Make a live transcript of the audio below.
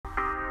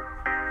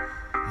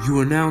You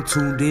are now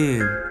tuned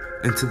in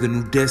into the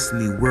New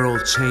Destiny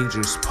World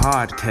Changers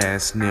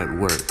Podcast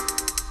Network.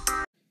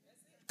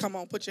 Come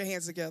on, put your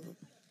hands together.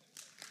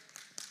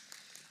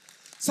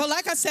 So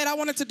like I said, I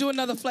wanted to do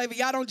another flavor.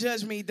 Y'all don't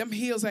judge me. Them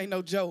heels ain't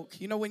no joke.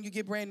 You know when you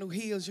get brand new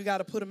heels, you got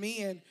to put them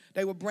in.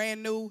 They were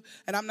brand new,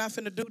 and I'm not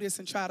finna do this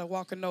and try to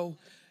walk a no.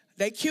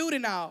 They cute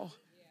and all,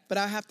 but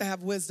I have to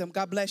have wisdom.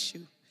 God bless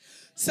you.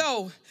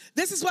 So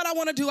this is what I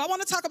want to do. I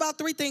want to talk about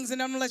three things,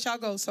 and I'm going to let y'all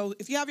go. So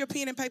if you have your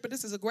pen and paper,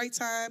 this is a great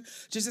time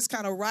to just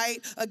kind of write.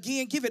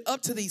 Again, give it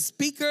up to these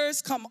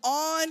speakers. Come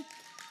on.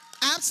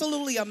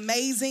 Absolutely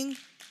amazing.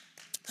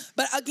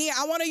 But again,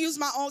 I want to use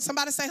my own,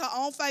 somebody say her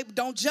own faith.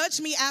 Don't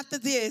judge me after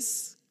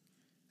this.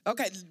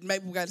 Okay,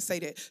 maybe we got to say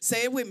that.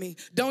 Say it with me.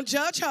 Don't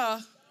judge her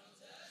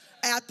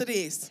after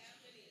this.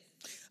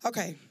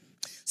 Okay.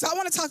 So I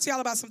want to talk to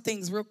y'all about some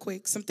things real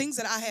quick, some things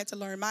that I had to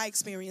learn, my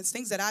experience,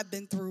 things that I've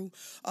been through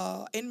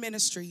in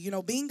ministry. You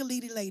know, being a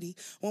leading lady,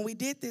 when we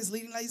did this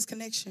Leading Ladies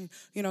Connection,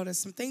 you know, there's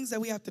some things that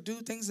we have to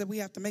do, things that we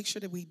have to make sure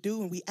that we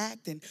do and we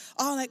act and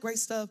all that great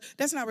stuff.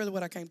 That's not really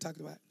what I came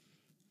talking about.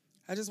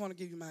 I just want to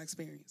give you my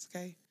experience,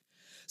 okay?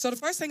 So the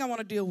first thing I want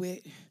to deal with,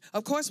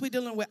 of course, we're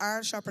dealing with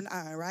iron sharpened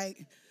iron, right?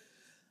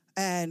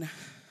 And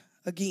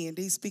again,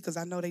 these speakers,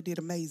 I know they did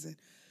amazing.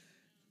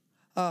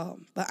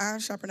 But iron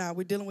sharpened iron,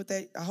 we're dealing with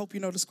that. I hope you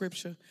know the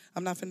scripture.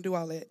 I'm not finna do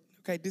all that.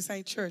 Okay, this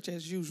ain't church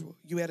as usual.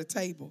 You at a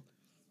table.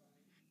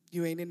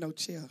 You ain't in no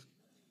chair.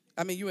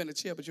 I mean, you in a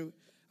chair, but you.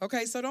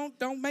 Okay, so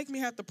don't make me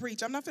have to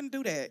preach. I'm not finna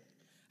do that.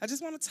 I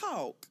just want to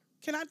talk.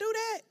 Can I do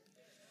that?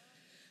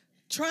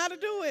 Try to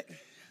do it.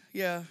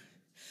 Yeah.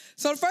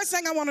 So the first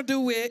thing I want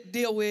to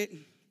deal with,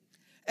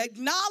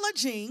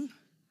 acknowledging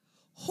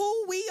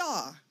who we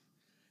are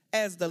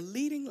as the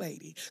leading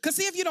lady. Because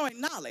see, if you don't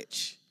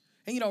acknowledge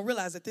and you don't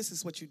realize that this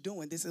is what you're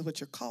doing, this is what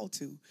you're called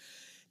to,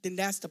 then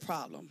that's the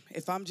problem.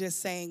 If I'm just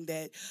saying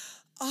that,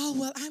 oh,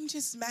 well, I'm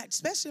just mad,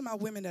 especially my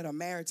women that are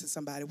married to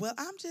somebody, well,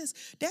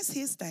 that's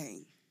his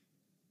thing.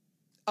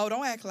 Oh,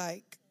 don't act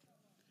like.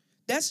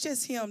 That's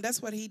just him.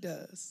 That's what he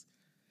does.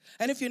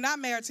 And if you're not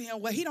married to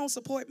him, well, he don't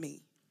support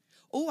me.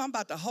 Oh, I'm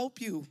about to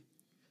hope you.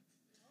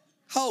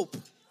 Hope,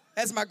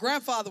 as my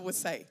grandfather would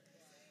say.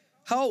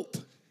 Hope.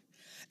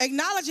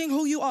 Acknowledging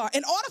who you are.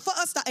 In order for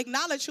us to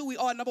acknowledge who we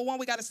are, number one,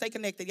 we got to stay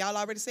connected. Y'all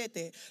already said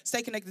that.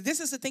 Stay connected.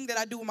 This is the thing that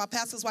I do with my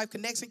Pastor's Wife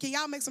Connection. Can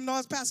y'all make some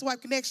noise, Pastor's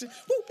Wife Connection?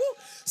 Woo,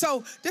 woo.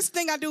 So this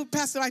thing I do with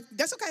Pastor Wife,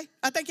 that's okay.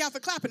 I thank y'all for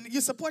clapping.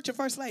 You support your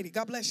first lady.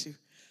 God bless you.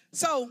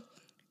 So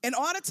in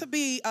order to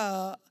be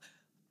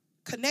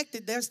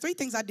connected, there's three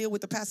things I deal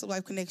with the Pastor's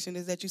Wife Connection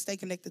is that you stay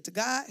connected to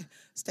God,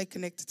 stay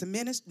connected to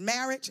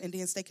marriage, and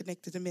then stay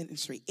connected to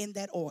ministry in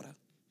that order.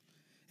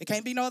 It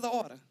can't be no other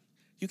order.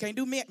 You can't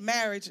do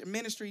marriage and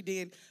ministry,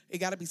 then it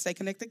got to be stay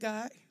connected to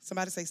God.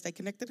 Somebody say stay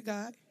connected to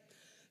God,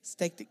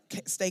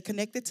 stay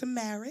connected to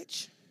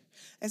marriage,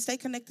 and stay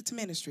connected to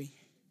ministry.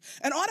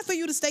 In order for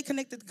you to stay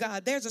connected to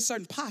God, there's a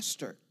certain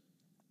posture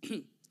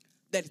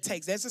that it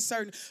takes. There's a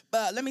certain,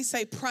 let me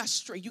say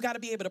prostrate. You got to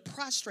be able to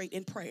prostrate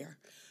in prayer.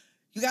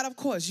 You got to, of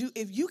course,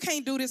 if you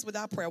can't do this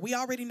without prayer, we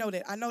already know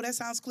that. I know that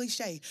sounds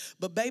cliche,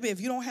 but baby,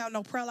 if you don't have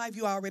no prayer life,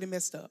 you already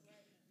messed up.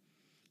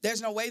 There's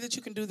no way that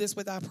you can do this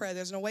without prayer.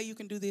 There's no way you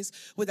can do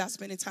this without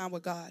spending time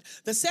with God.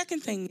 The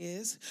second thing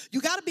is you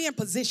got to be in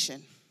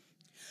position.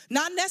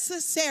 Not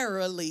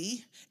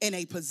necessarily in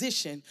a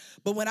position,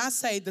 but when I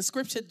say the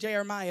scripture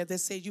Jeremiah that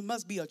says you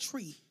must be a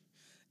tree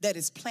that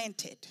is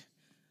planted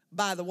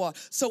by the water.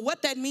 So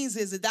what that means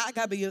is that I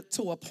got to be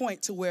to a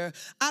point to where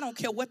I don't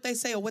care what they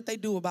say or what they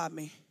do about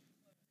me.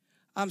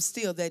 I'm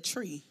still that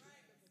tree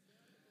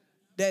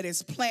that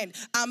is planted.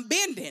 I'm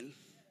bending.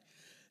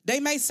 They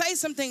may say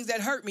some things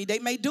that hurt me. They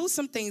may do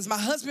some things. My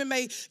husband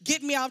may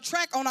get me off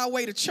track on our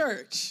way to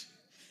church.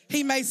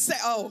 He may say,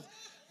 oh,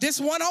 this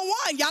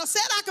one-on-one. Y'all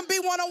said I can be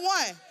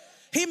one-on-one.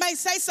 He may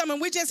say something.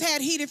 We just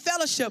had heated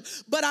fellowship,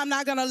 but I'm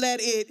not going to let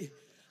it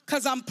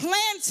because I'm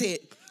planted.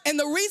 And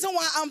the reason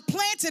why I'm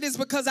planted is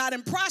because I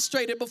done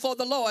prostrated before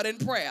the Lord in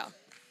prayer.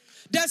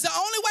 That's the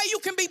only way you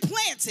can be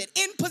planted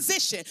in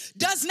position.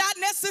 Does not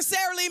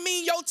necessarily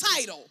mean your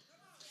title.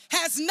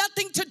 Has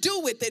nothing to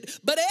do with it,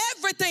 but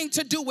everything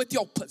to do with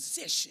your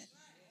position.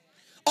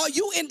 Are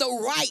you in the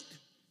right?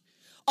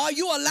 Are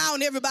you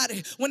allowing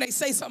everybody, when they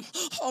say something,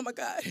 oh my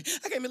God,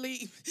 I can't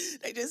believe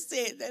they just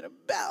said that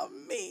about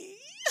me.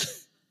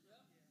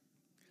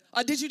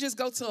 Or did you just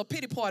go to a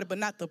pity party, but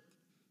not the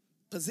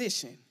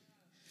position?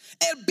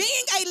 And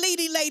being a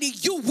leading lady,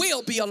 you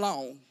will be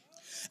alone.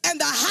 And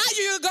the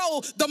higher you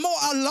go, the more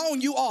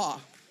alone you are.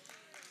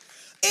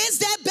 Is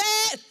that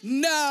bad?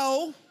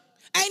 No.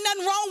 Ain't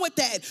nothing wrong with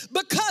that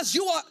because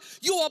you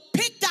are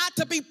picked out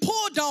to be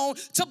pulled on,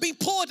 to be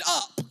pulled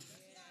up.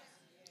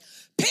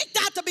 Picked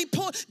out to be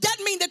pulled. That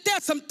means that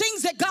there's some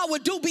things that God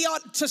would do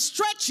beyond to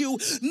stretch you,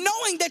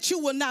 knowing that you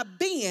will not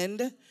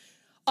bend.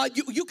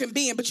 You can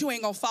bend, but you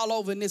ain't going to fall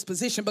over in this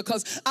position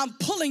because I'm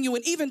pulling you.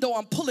 And even though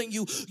I'm pulling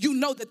you, you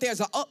know that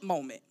there's an up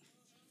moment.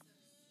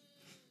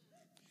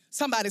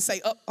 Somebody say,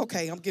 oh,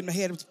 okay, I'm getting my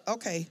head.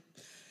 Okay.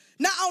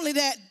 Not only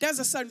that, there's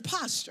a certain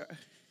posture.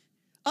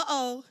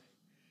 Uh-oh.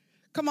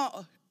 Come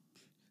on.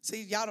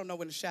 See, y'all don't know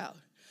when to shout.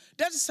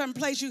 There's a certain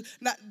place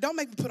don't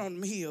make me put on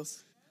them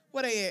heels.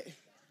 Where they at?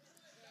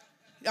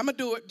 I'm going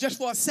to do it just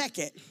for a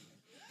second.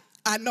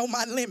 I know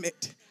my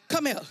limit.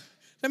 Come here.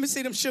 Let me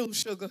see them shoes,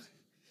 sugar.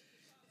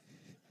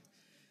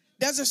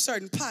 There's a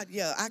certain pot.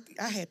 Yeah,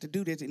 I had to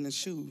do this in the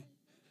shoe.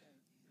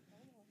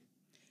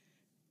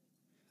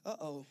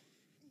 Uh-oh.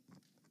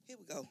 Here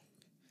we go.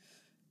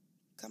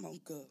 Come on,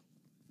 good.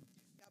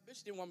 Now,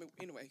 Bishop didn't want me.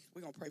 Anyway,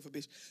 we're going to pray for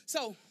Bishop.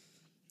 So,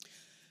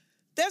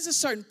 there's a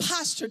certain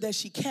posture that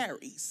she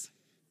carries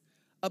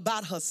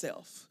about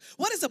herself.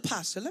 What is a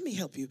posture? Let me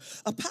help you.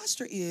 A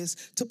posture is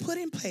to put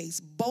in place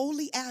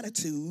boldly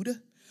attitude.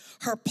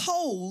 Her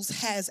pose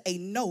has a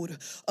note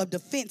of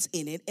defense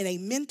in it and a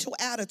mental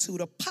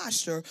attitude, a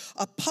posture,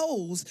 a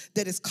pose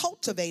that is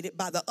cultivated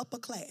by the upper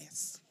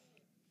class.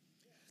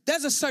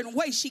 There's a certain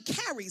way she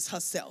carries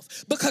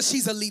herself because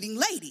she's a leading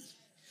lady.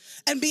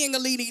 And being a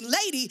leading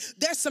lady,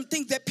 there's some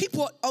things that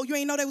people, oh, you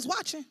ain't know they was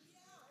watching?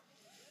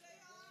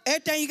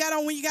 Everything you got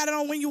on when you got it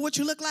on, what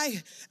you look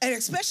like. And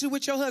especially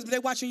with your husband, they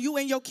watching you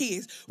and your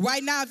kids.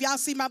 Right now, if y'all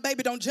see my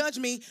baby, don't judge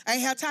me. I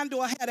ain't have time to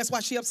do her hair. That's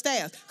why she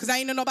upstairs. Because I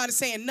ain't know nobody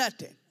saying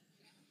nothing.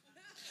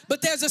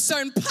 But there's a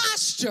certain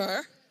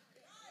posture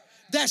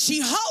that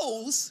she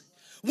holds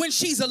when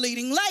she's a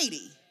leading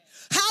lady.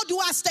 How do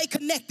I stay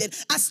connected?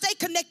 I stay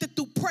connected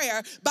through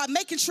prayer by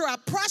making sure I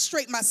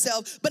prostrate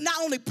myself, but not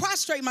only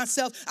prostrate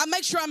myself, I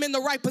make sure I'm in the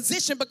right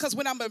position because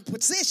when I'm in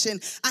position,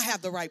 I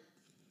have the right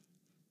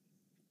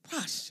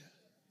posture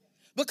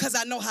because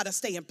I know how to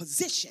stay in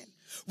position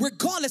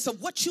regardless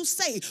of what you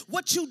say,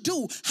 what you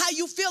do, how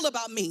you feel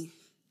about me.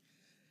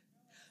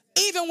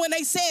 Even when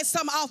they said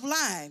something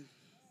offline.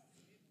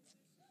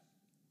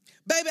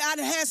 Baby, I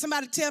done had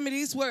somebody tell me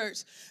these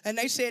words, and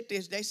they said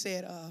this. They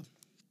said,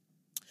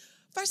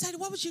 First Lady,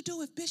 what would you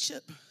do if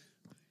Bishop?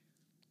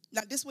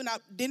 Now, this one I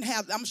didn't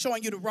have, I'm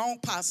showing you the wrong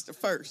posture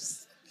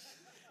first.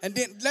 And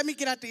then, let me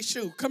get out these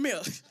shoes. Come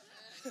here.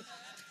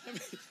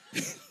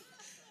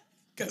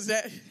 Because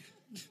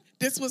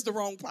this was the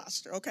wrong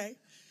posture, okay?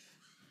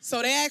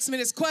 So they asked me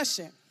this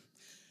question.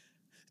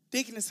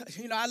 Thinking this,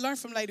 I learned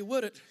from Lady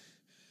Woodard.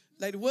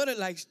 Lady Woodard,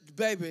 like,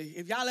 baby,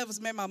 if y'all ever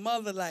met my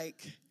mother, like,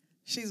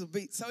 she's a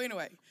beat. So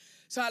anyway,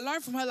 so I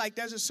learned from her, like,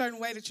 there's a certain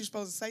way that you're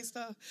supposed to say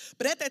stuff.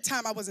 But at that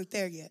time, I wasn't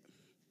there yet.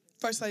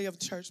 First lady of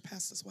the church,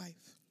 pastor's wife.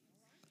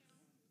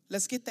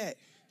 Let's get that.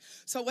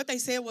 So what they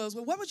said was,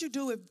 well, what would you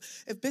do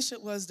if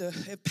Bishop was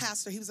if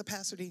pastor, he was a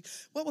pastor,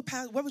 what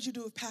would you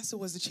do if pastor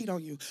was to cheat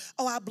on you?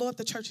 Oh, I'd blow up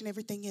the church and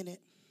everything in it.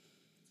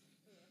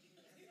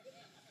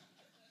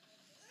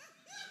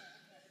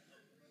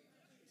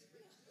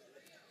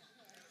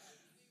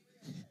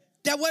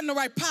 That wasn't the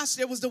right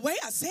posture. It was the way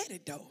I said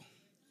it, though.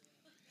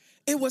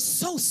 It was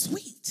so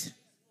sweet.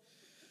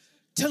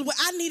 Till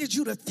I needed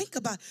you to think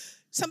about.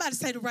 Somebody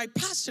say the right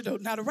posture, though.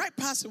 Now, the right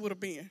posture would have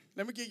been,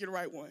 let me give you the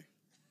right one.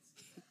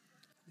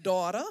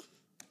 Daughter.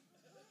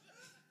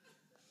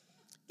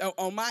 Oh,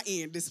 on my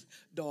end, this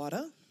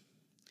daughter.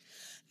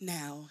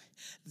 Now,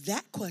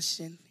 that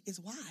question is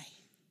why?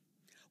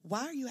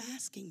 Why are you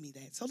asking me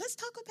that? So let's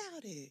talk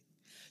about it.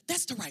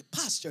 That's the right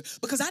posture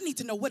because I need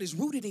to know what is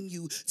rooted in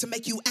you to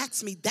make you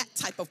ask me that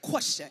type of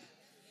question.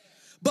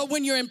 But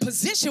when you're in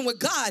position with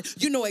God,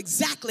 you know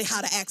exactly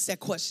how to ask that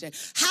question.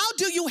 How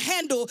do you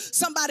handle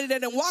somebody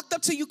that done walked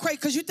up to you crazy?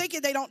 Because you think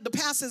the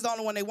pastor's the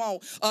only one they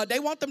want. They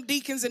want them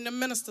deacons and the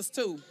ministers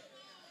too.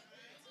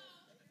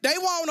 They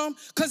want them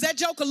because that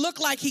joker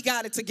look like he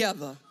got it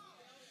together.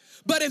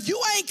 But if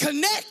you ain't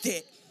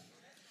connected,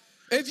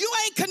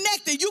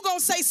 you going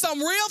to say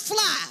something real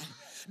fly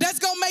that's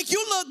going to make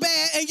you look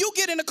bad and you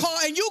get in the car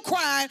and you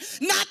crying,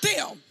 not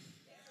them.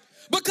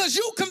 Because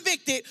you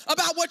convicted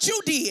about what you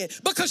did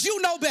because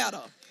you know better.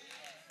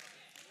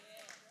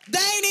 They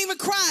ain't even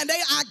crying.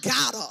 I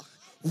got her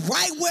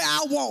right where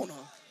I want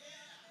her.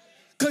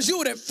 Because you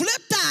would have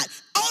flipped out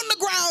on the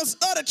grounds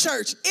of the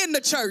church, in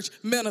the church,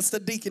 minister,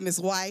 deaconess,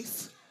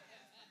 wife.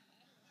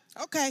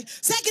 Okay,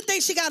 second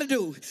thing she got to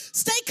do,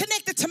 stay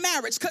connected to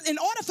marriage. Because in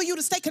order for you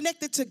to stay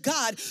connected to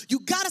God, you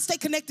got to stay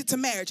connected to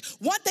marriage.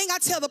 One thing I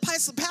tell the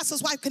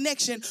pastor's wife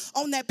connection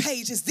on that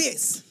page is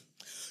this.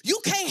 You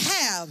can't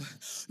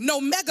have no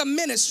mega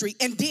ministry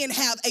and then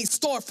have a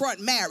storefront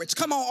marriage.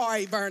 Come on,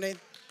 R.A. Vernon.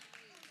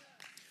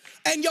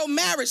 And your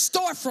marriage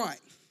storefront.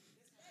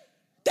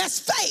 That's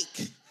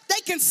fake. They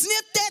can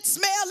sniff that,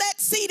 smell that,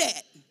 see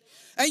that.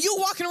 And you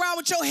walking around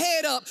with your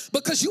head up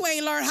because you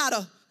ain't learned how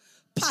to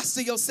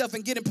posture yourself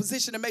and get in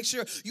position to make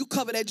sure you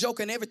cover that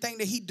joker and everything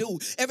that he do,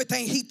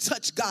 everything he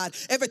touch, God,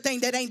 everything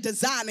that ain't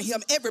designed to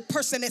him, every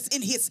person that's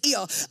in his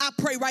ear. I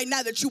pray right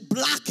now that you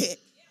block it.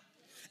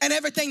 And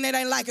everything that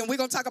ain't like him. We're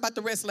going to talk about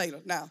the rest later.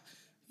 Now,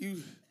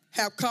 you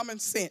have common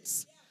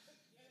sense.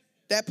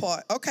 That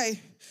part.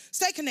 Okay.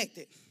 Stay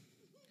connected.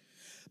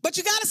 But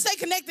you got to stay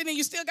connected and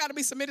you still got to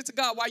be submitted to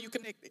God while you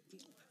connected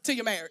to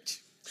your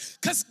marriage.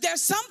 Because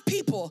there's some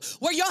people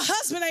where your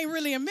husband ain't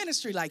really in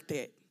ministry like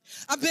that.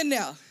 I've been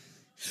there.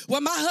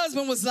 Well, my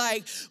husband was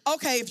like,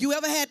 okay, if you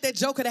ever had that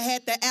joker that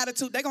had that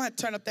attitude, they're going to have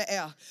to turn up the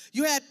air.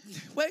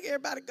 Where'd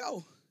everybody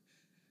go?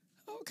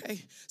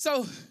 Okay.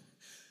 So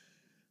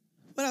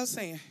What I was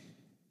saying?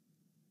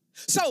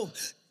 So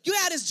you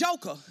had this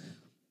joker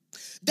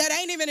that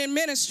ain't even in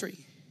ministry,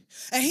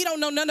 and he don't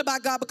know nothing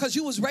about God because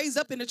you was raised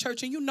up in the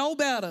church and you know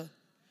better.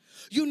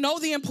 You know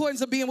the importance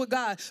of being with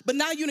God, but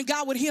now you done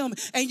got with him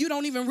and you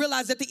don't even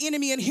realize that the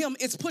enemy in him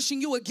is pushing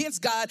you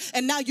against God,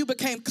 and now you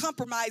became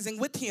compromising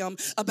with him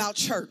about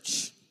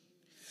church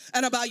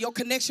and about your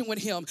connection with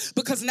him,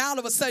 because now all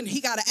of a sudden he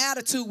got an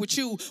attitude with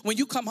you when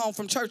you come home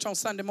from church on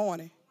Sunday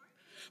morning,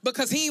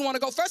 because he didn't want to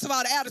go. First of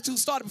all, the attitude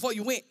started before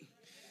you went,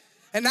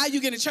 and now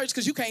you get in church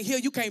because you can't hear,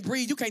 you can't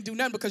breathe, you can't do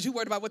nothing because you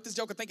worried about what this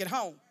joker think at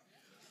home,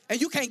 and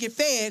you can't get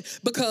fed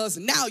because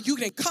now you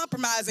done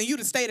compromise and you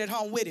done stayed at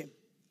home with him.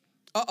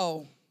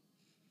 Uh-oh,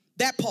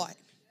 that part.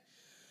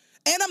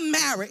 In a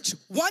marriage,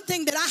 one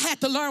thing that I had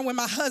to learn with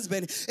my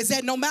husband is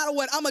that no matter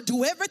what, I'm going to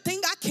do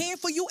everything I can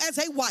for you as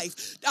a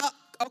wife.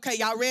 Okay,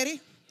 y'all ready?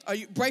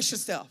 Brace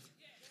yourself.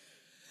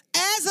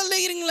 As a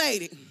leading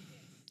lady,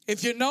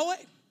 if you know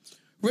it,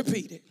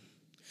 repeat it.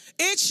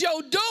 It's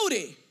your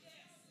duty.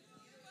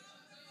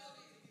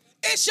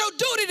 It's your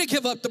duty to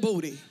give up the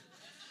booty.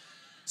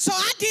 So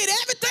I did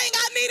everything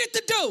I needed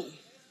to do.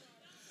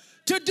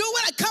 To do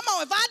it, come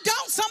on, if I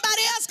don't,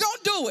 somebody else gonna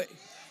do it.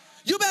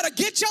 You better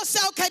get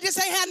yourself, okay, this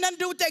ain't had nothing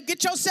to do with that.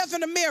 Get yourself in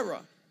the mirror.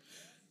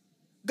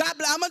 God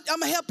bless, I'm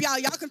gonna help y'all.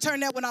 Y'all can turn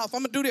that one off.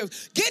 I'm gonna do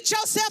this. Get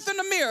yourself in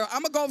the mirror.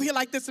 I'm gonna go over here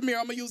like this in the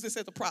mirror. I'm gonna use this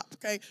as a prop,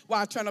 okay,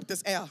 while I turn up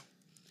this air.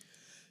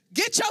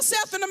 Get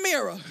yourself in the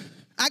mirror.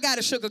 I got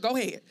it, sugar, go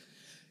ahead.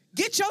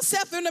 Get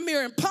yourself in the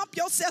mirror and pump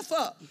yourself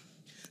up.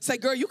 Say,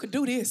 girl, you can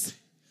do this.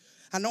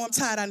 I know I'm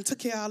tired. I done took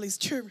care of all these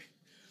children,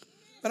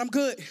 but I'm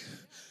good.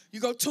 You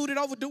go toot it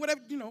over, do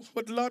whatever, you know,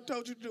 what the Lord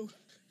told you to do.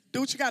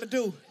 Do what you got to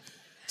do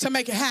to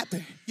make it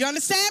happen. You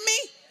understand me?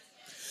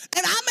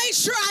 And I made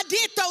sure I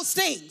did those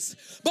things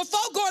before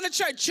going to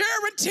church.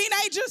 Children,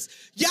 teenagers,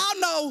 y'all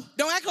know,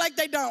 don't act like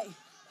they don't.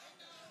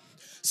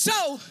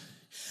 So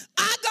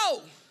I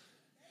go.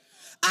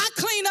 I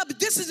clean up.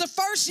 This is the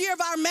first year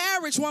of our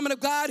marriage, woman of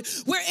God.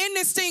 We're in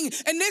this thing,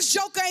 and this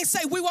joker ain't say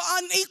we were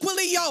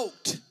unequally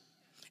yoked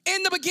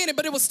in the beginning,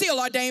 but it was still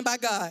ordained by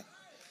God.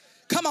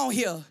 Come on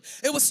here.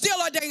 It was still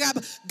ordained.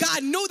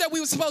 God knew that we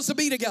were supposed to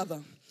be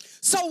together.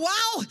 So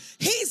while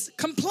he's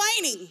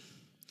complaining,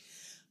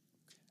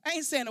 I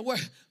ain't saying a word.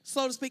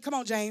 Slow to speak. Come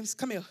on, James.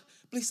 Come here.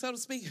 Please, slow to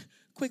speak.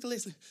 Quick,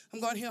 listen. I'm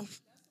going here.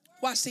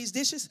 Wash these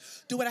dishes.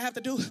 Do what I have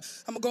to do.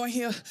 I'm going to go in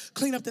here,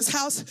 clean up this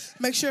house.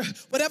 Make sure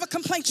whatever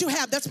complaints you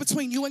have, that's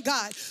between you and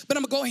God. But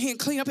I'm going to go ahead and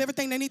clean up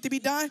everything that needs to be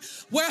done.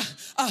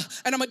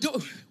 And I'm going to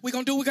do, we're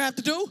going to do what we have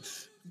to do.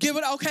 Give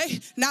it, okay.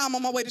 Now I'm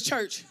on my way to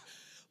church.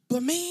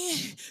 But man,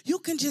 you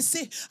can just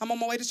sit. I'm on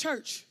my way to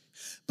church.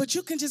 But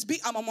you can just be,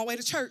 I'm on my way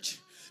to church.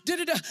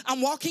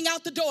 I'm walking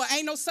out the door.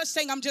 Ain't no such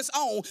thing. I'm just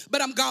on,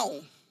 but I'm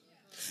gone.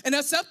 And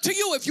it's up to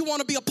you if you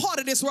want to be a part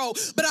of this role.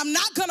 But I'm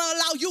not going to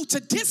allow you to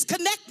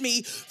disconnect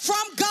me from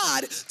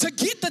God to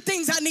get the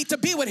things I need to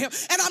be with him.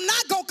 And I'm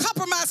not going to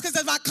compromise, because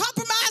if I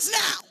compromise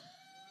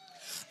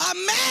now,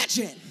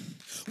 imagine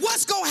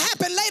what's going to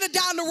happen later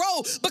down the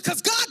road,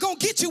 because God going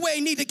to get you where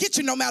he need to get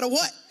you no matter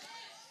what.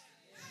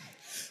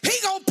 He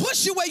gonna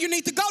push you where you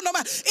need to go no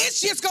matter.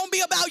 It's just gonna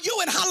be about you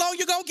and how long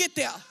you gonna get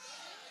there.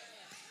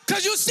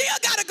 Because you still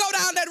gotta go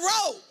down that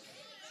road.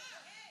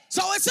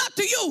 So it's up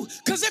to you.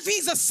 Because if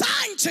he's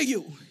assigned to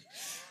you,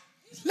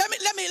 let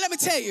me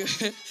tell you.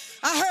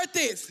 I heard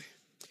this.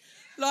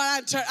 Lord,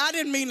 I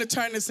didn't mean to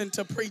turn this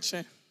into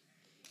preaching.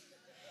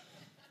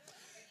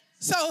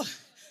 So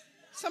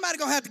somebody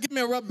gonna have to give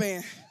me a rubber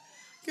band.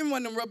 Give me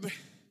one of them rubber bands.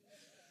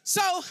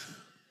 So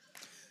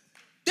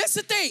this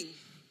is the thing.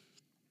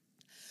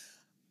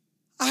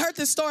 I heard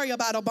this story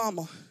about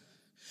Obama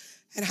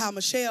and how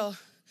Michelle,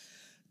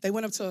 they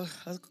went up to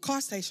a car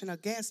station, a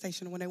gas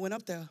station, and when they went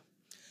up there,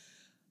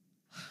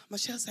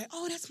 Michelle said,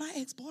 oh, that's my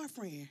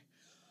ex-boyfriend.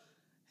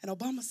 And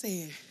Obama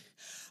said,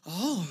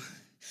 oh,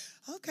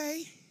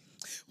 okay.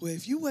 Well,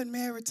 if you wasn't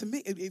married to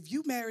me, if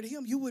you married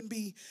him, you wouldn't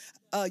be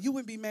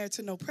married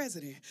to no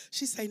president.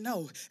 She said,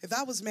 no, if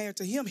I was married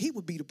to him, he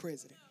would be the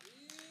president.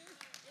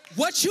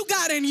 What you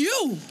got in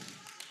you?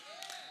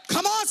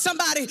 Come on,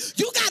 somebody.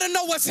 You got to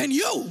know what's in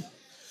you.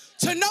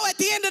 To know at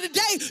the end of the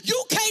day,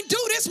 you can't do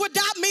this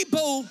without me,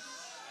 boo.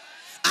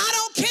 I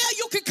don't care.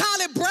 You can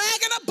call it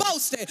bragging or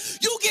boasting.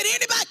 You get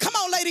anybody, come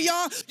on, Lady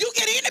Young, you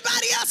get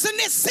anybody else in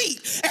this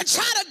seat and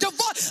try to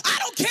divorce. I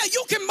don't care.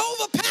 You can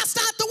move a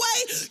pastor out the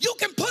way. You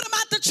can put them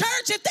out the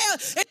church if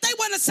they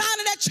wasn't assigned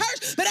to that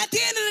church. But at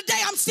the end of the day,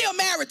 I'm still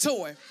married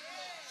to him.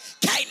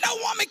 Can't no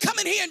woman come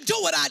in here and do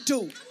what I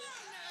do.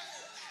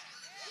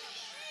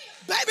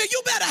 Baby,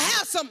 you better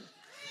have some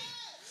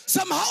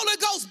Holy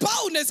Ghost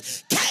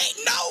boldness. Can't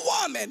no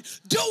woman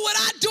do what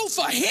I do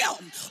for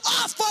him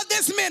or for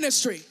this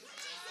ministry.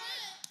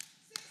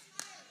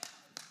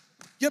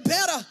 You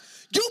better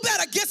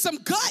get some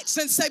guts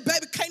and say,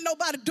 baby, can't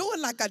nobody do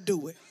it like I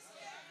do it.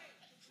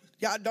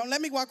 Y'all don't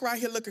let me walk around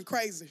here looking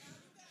crazy.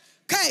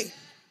 Okay.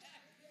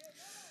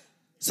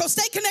 So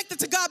stay connected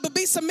to God, but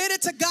be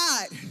submitted to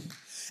God.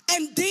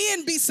 And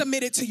then be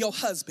submitted to your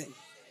husband.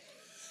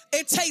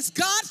 It takes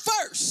God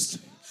first.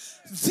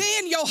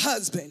 then your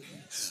husband.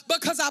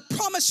 Because I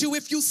promise you,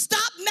 if you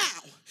stop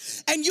now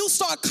and you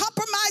start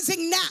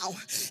compromising now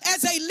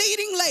as a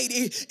leading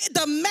lady,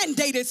 the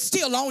mandate is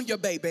still on you,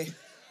 baby.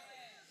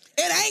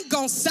 It ain't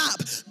gonna stop.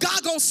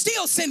 God gonna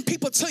still send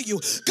people to you.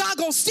 God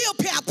gonna still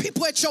have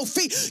people at your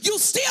feet. You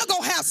still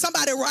gonna have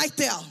somebody right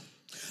there.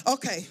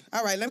 Okay,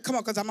 all right, let me come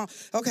on, because I'm on.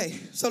 Okay,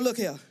 so look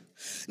here.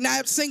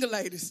 Now, single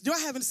ladies. Do I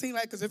have any single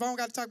ladies? Because if I don't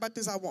got to talk about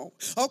this, I won't.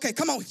 Okay,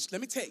 come on,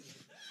 let me tell you.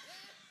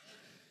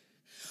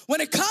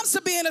 When it comes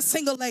to being a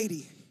single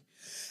lady,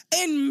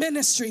 in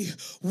ministry,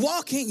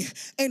 walking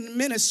in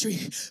ministry,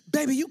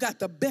 baby, you got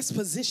the best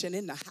position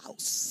in the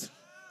house.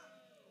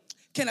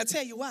 Can I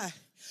tell you why?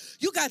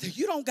 You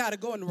don't got to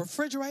go in the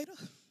refrigerator.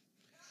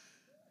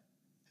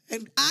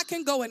 And I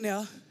can go in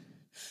there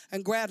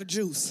and grab the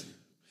juice.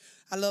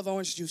 I love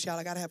orange juice, y'all.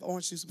 I got to have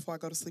orange juice before I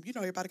go to sleep. You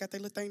know, everybody got their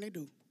little thing they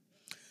do.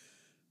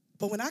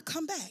 But when I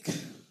come back,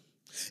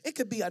 it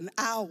could be an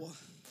hour.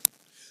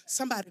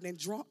 Somebody done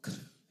drunk.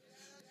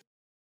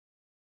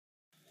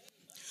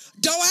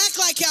 Don't act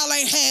like y'all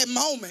ain't had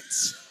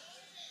moments.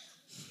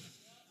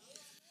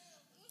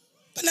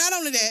 But not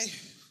only that,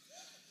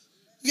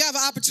 you have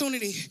an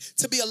opportunity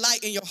to be a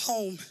light in your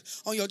home,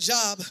 on your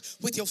job,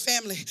 with your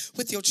family,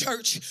 with your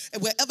church,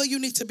 and wherever you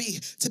need to be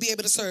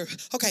able to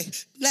serve. Okay,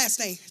 last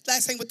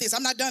thing with this.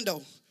 I'm not done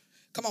though.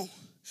 Come on.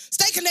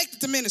 Stay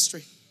connected to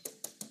ministry.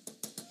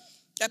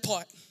 That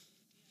part.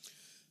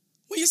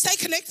 When you stay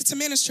connected to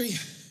ministry,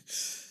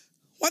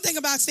 one thing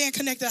about staying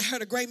connected, I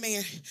heard a great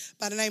man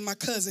by the name of my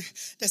cousin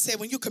that said,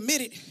 when you're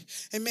committed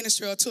in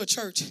ministry or to a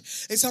church,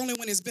 it's only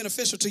when it's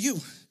beneficial to you.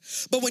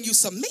 But when you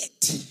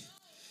submit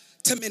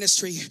to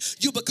ministry,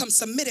 you become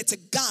submitted to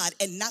God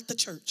and not the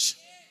church.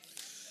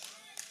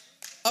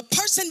 A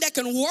person that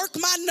can work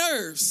my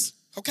nerves,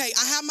 okay,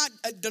 I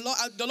have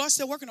the Lord's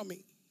still working on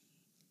me.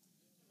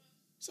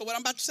 So what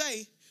I'm about to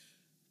say,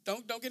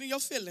 don't get in your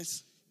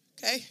feelings,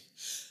 okay?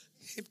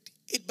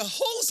 It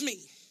behooves me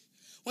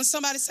when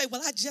somebody say,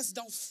 well, I just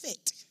don't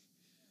fit.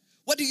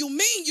 What do you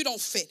mean you don't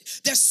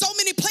fit? There's so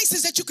many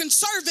places that you can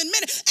serve in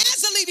ministry.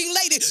 As a leading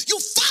lady, you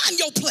find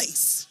your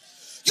place.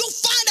 You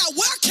find out,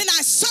 where can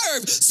I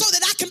serve so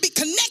that I can be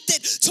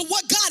connected to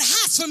what God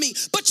has for me.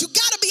 But you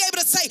got to be able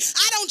to say,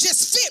 I don't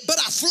just fit, but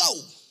I flow.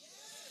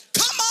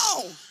 Come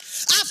on.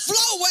 I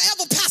flow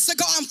wherever Pastor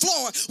go, I'm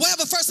flowing.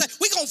 Wherever first say,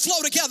 we're going to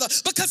flow together.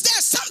 Because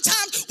there's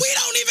sometimes we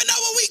don't even know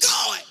where we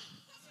going.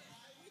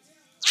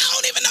 I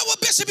don't even know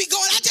where Bishop be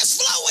going. I just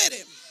flow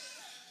with him.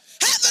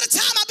 Half of the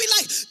time I be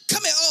like,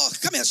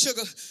 come here,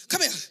 sugar.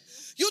 Come here.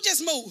 You just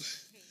move.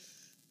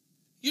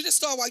 You just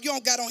start while you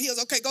don't got on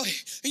heels. Okay, go ahead.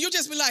 And you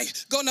just be like,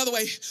 go another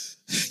way.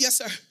 Yes,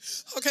 sir.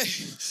 Okay.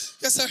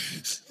 Yes, sir.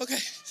 Okay.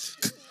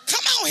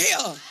 Come on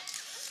here.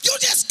 You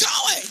just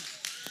going.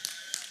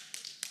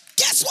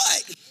 Guess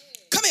what?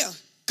 Come here.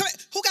 Come here.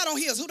 Who got on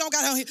heels? Who don't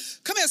got on heels?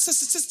 Come here,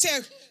 Sister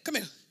Terry. Come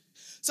here.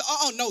 So,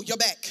 no, you're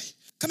back.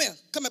 Come here.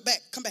 Come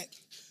back. Come back.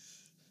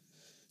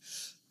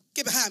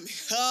 Get behind me.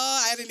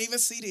 Oh, I didn't even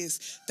see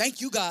this. Thank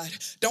you, God.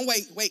 Don't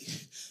wait. I'm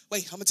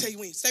going to tell you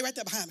when. Stay right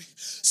there behind me.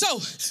 So,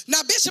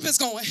 now Bishop is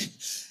going,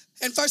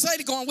 and First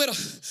Lady going with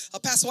her, or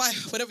Pastor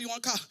Wife, whatever you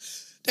want to call her.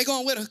 They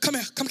going with her. Come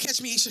here. Come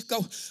catch me, Isha.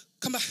 Go.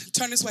 Come on.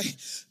 Turn this way.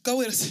 Go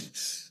with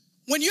us.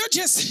 When you're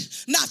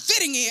just not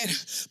fitting in,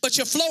 but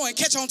you're flowing,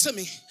 catch on to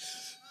me.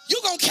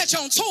 You're going to catch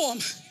on to them,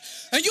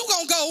 and you're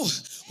going to go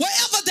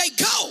wherever they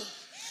go,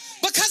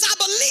 because I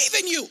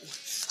believe in you.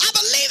 I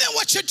believe in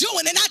what you're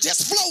doing, and I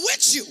just flow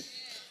with you.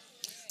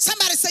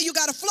 Somebody say you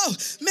got to flow.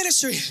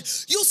 Ministry,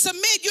 you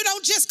submit. You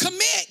don't just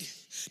commit.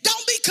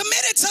 Don't be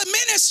committed to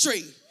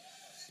ministry.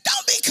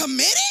 Don't be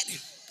committed.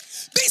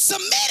 Be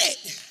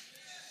submitted.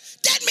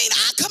 That means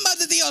I come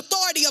under the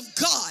authority of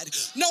God.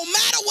 No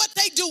matter what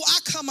they do, I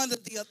come under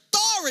the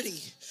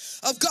authority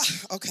of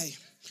God. Okay.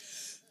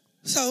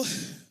 So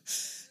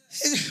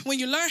when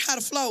you learn how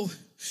to flow,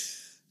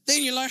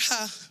 then you learn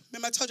how,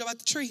 remember I told you about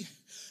the tree?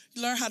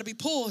 You learn how to be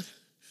pulled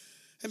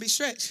and be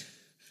stretched.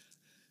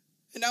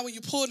 And now when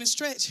you pull and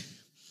stretch,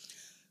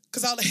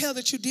 because all the hell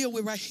that you deal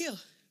with right here,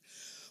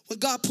 when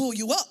God pull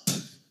you up,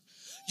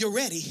 you're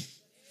ready.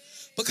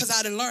 Because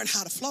I didn't learn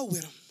how to flow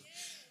with him.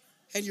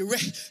 And you're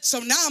ready. So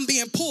now I'm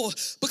being pulled,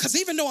 because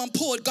even though I'm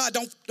pulled, God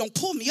don't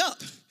pull me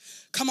up.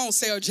 Come on,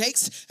 Sarah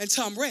Jakes,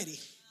 until I'm ready.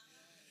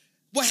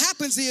 What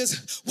happens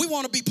is we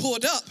want to be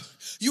pulled up.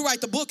 You write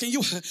the book and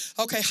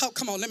okay,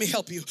 come on, let me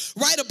help you.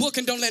 Write a book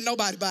and don't let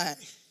nobody buy it.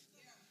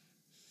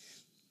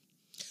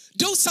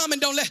 Do something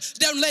and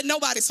don't let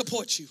nobody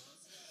support you.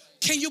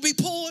 Can you be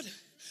pulled?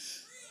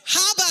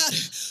 How about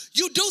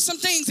you do some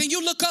things and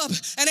you look up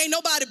and ain't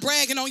nobody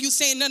bragging on you,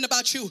 saying nothing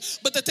about you,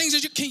 but the things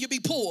that can you be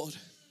pulled?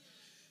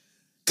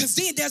 Because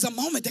then there's a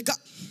moment that God,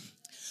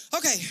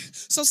 okay,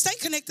 so stay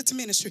connected to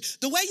ministry.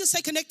 The way you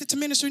stay connected to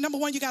ministry, number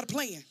one, you got a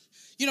plan.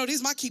 You know,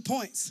 these are my key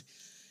points.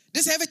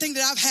 This is everything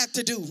that I've had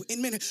to do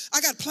in ministry.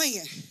 I got a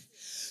plan.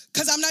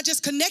 Because I'm not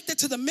just connected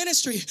to the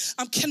ministry,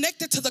 I'm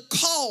connected to the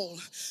call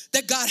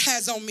that God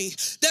has on me.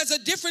 There's a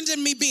difference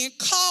in me being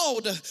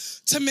called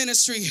to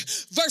ministry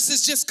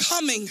versus just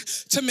coming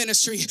to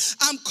ministry.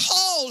 I'm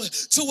called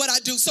to what I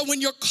do. So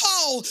when you're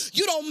called,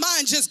 you don't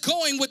mind just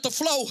going with the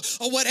flow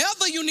or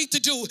whatever you need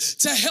to do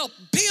to help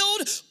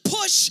build,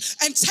 push,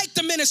 and take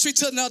the ministry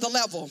to another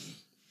level.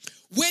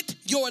 With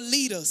your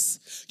leaders.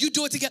 You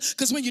do it together.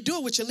 Because when you do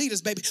it with your leaders,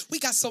 baby, we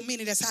got so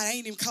many that's how I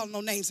ain't even calling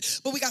no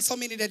names, but we got so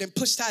many that have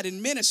pushed out in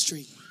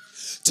ministry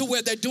to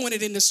where they're doing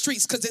it in the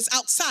streets because it's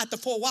outside the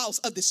four walls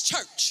of this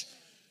church.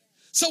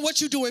 So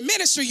what you do in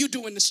ministry, you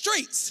do in the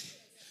streets.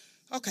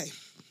 Okay.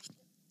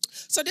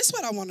 So this is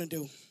what I want to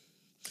do.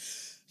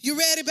 You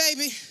ready,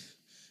 baby?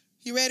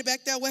 You ready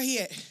back there? Where he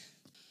at?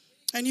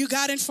 And you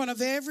got in front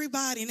of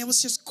everybody, and it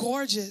was just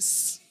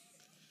gorgeous.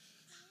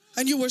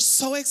 And you were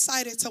so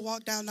excited to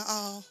walk down the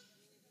aisle.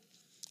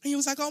 And you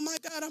was like, oh my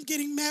God, I'm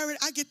getting married.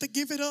 I get to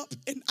give it up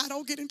and I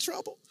don't get in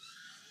trouble.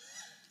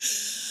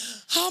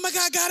 Oh my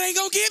God, God ain't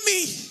gonna get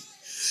me.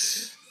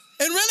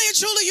 And really and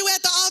truly, you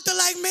at the altar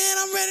like, man,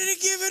 I'm ready to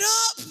give it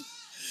up.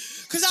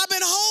 Because I've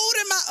been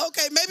holding my,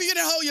 okay, maybe you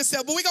didn't hold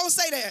yourself, but we gonna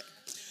say that.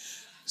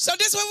 So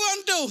this is what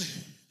we're gonna do.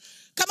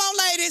 Come on,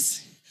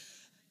 ladies.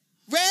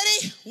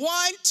 Ready?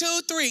 1,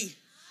 2, 3.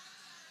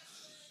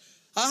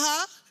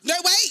 No,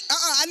 wait.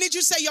 I need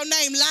you to say your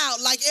name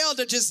loud like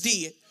Elder just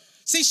did.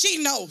 See, she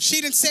knows.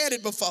 She done said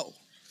it before.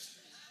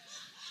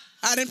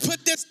 I done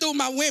put this through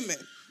my women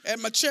at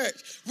my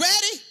church.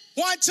 Ready?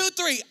 1, 2,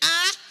 3.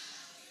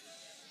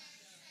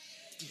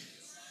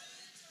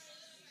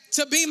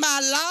 To be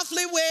my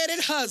lawfully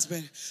wedded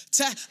husband.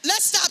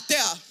 Let's stop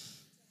there.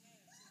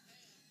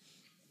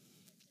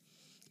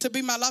 To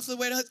be my lawfully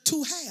wedded husband.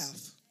 To have.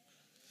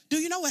 Do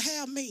you know what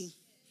have means?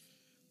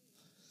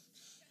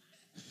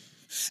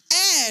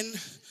 And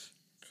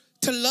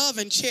to love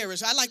and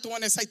cherish. I like the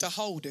one that say to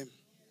hold him.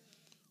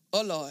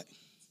 Oh, Lord.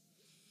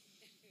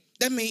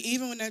 That means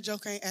even when that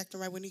joke ain't acting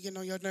right, when he getting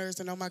on your nerves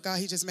and oh, my God,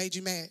 he just made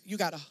you mad, you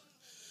got to.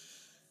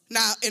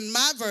 Now, in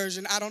my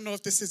version, I don't know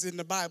if this is in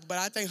the Bible, but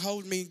I think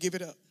hold me and give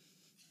it up.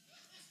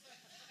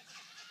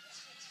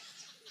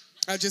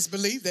 I just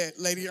believe that,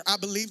 lady. I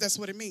believe that's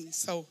what it means.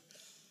 So,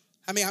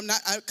 I mean,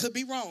 I could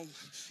be wrong.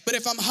 But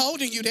if I'm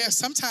holding you there,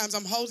 sometimes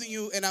I'm holding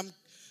you and I'm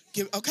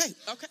giving, okay.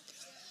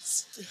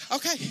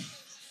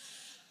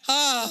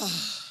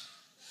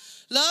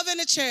 Love and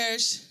to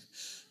cherish,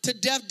 to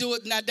death do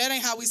it. Now, that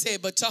ain't how we say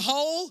it, but to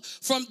hold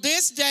from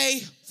this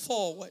day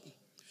forward.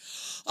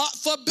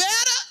 For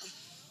better,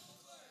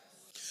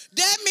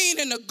 that mean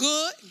in the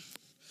good,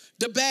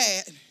 the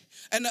bad.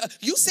 And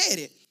you said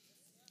it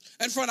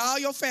in front of all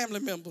your family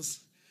members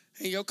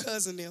and your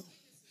cousin them.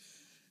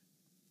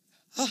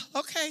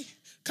 Okay,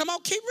 come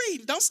on, keep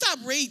reading. Don't stop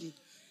reading.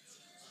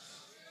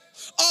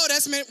 Oh,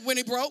 that's meant when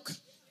he broke.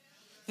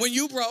 When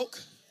you broke.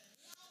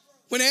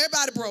 When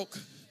everybody broke.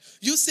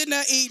 You sitting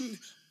there eating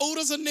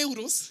oodles of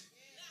noodles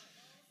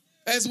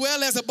as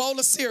well as a bowl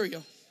of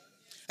cereal.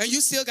 And you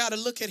still got to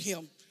look at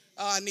him.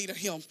 Oh, I need a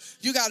him.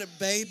 You got to,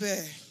 baby,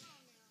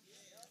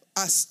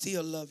 I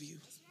still love you.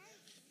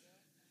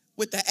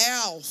 With the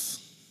alf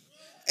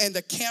and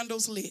the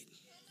candles lit.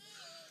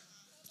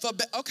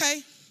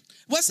 Okay.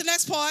 What's the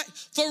next part?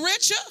 For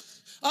richer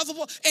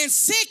and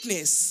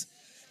sickness.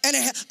 And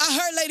I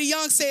heard Lady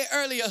Young say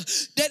earlier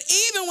that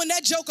even when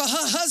that joker, her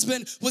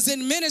husband, was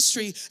in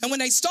ministry, and when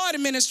they started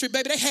ministry,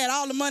 baby, they had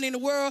all the money in the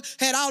world,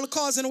 had all the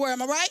cars in the world,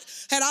 am I right?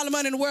 Had all the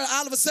money in the world.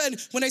 All of a sudden,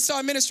 when they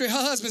started ministry, her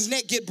husband's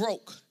neck get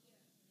broke.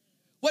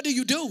 What do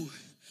you do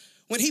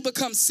when he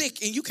becomes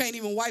sick and you can't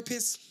even wipe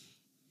his?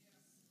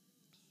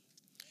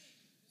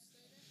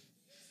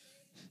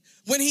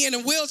 When he in a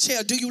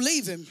wheelchair, do you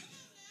leave him?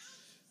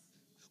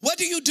 What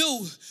do you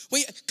do?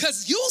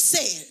 Because you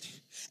said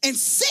in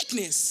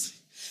sickness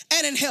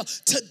and in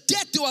health, to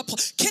death do I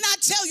part. Can I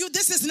tell you,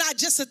 this is not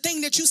just a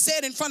thing that you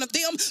said in front of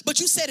them,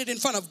 but you said it in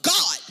front of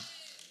God.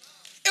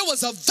 It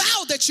was a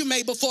vow that you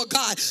made before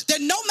God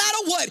that no matter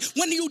what,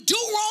 when you do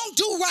wrong,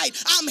 do right.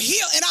 I'm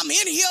here and I'm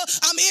in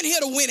here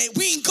to win it.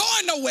 We ain't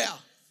going nowhere.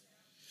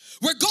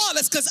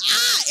 Regardless, because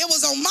it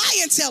was on my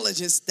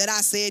intelligence that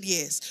I said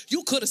yes.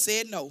 You could have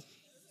said no.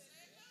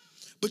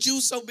 But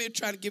you so big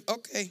trying to give,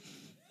 okay.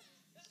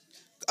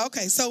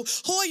 Okay, so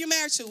who are you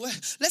married to?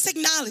 Let's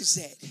acknowledge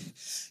that.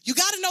 You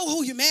got to know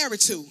who you're married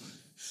to.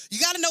 You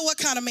got to know what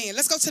kind of man.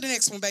 Let's go to the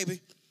next one, baby.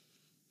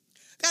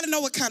 Got to know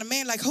what kind of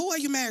man. Like, who are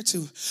you married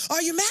to?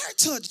 Are you married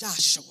to a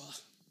Joshua?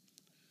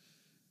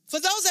 For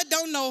those that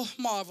don't know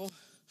Marvel,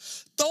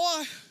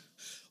 Thor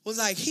was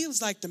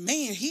like the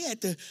man. He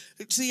had to,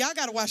 see, I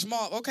got to watch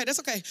Marvel. Okay, that's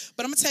okay.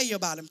 But I'm going to tell you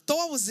about him.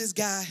 Thor was this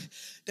guy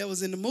that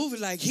was in the movie.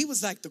 Like, he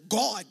was like the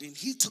guard, and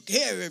he took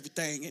care of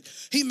everything. And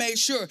he made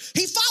sure.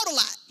 He fought a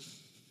lot.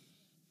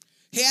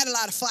 He had a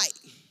lot of fight.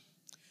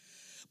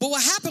 But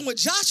what happened with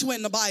Joshua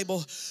in the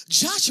Bible,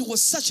 Joshua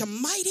was such a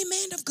mighty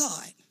man of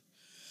God.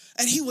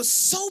 And he was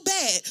so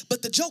bad,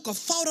 but the joker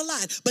fought a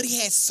lot. But he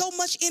had so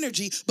much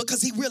energy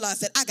because he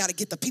realized that I got to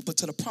get the people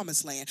to the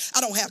promised land.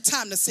 I don't have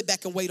time to sit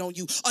back and wait on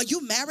you. Are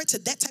you married to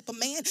that type of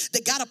man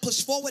that got to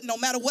push forward no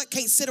matter what,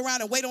 can't sit around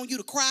and wait on you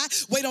to cry,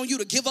 wait on you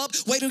to give up,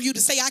 wait on you to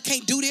say I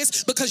can't do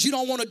this because you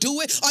don't want to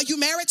do it? Are you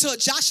married to a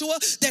Joshua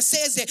that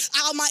says that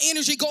all my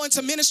energy go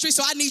into ministry,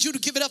 so I need you to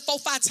give it up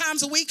 4-5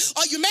 times a week?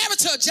 Are you married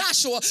to a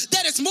Joshua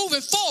that is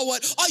moving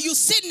forward? Are you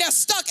sitting there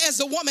stuck as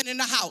the woman in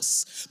the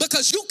house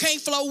because you can't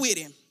flow with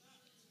him?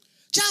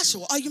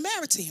 Joshua, are you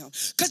married to him?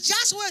 Because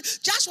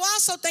Joshua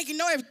also think he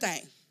know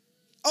everything.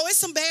 Oh, it's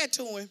some bad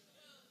to him.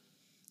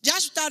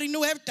 Joshua thought he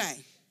knew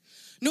everything.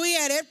 Knew he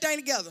had everything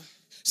together.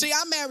 See,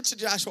 I'm married to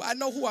Joshua. I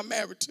know who I'm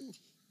married to.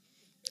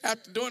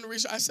 After doing the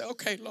research, I said,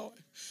 okay, Lord,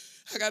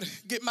 I got to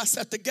get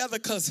myself together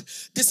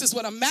because this is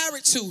what I'm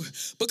married to.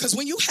 Because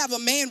when you have a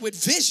man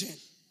with vision,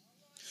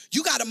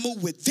 you got to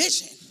move with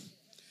vision.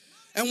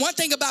 And one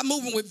thing about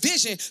moving with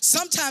vision,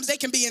 sometimes they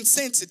can be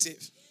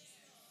insensitive.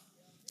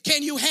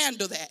 Can you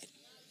handle that?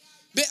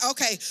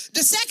 Okay,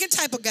 the second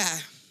type of guy.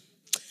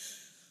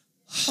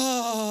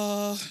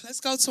 Oh, let's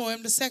go to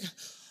him. The second,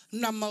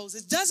 not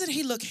Moses. Doesn't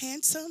he look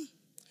handsome?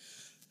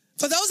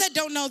 For those that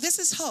don't know, this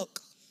is Hulk.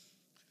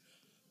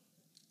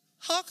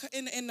 Hulk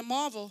in the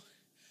Marvel,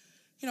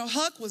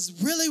 Hulk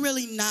was really,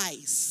 really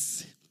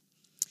nice.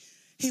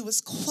 He was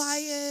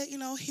quiet,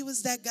 he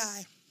was that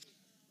guy.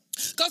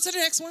 Go to the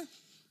next one.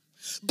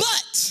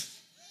 But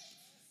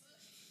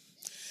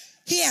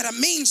he had a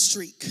mean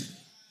streak.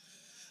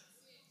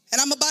 And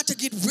I'm about to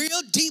get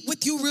real deep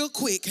with you real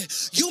quick.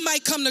 You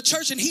might come to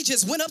church and he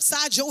just went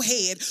upside your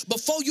head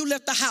before you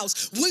left the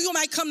house. You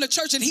might come to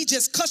church and he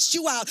just cussed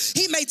you out.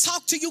 He may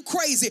talk to you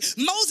crazy.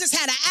 Moses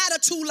had an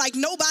attitude like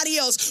nobody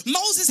else.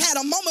 Moses had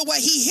a moment where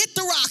he hit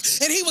the rock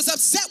and he was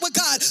upset with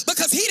God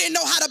because he didn't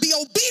know how to be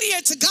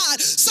obedient to God.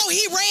 So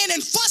he ran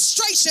in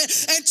frustration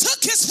and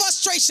took his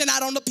frustration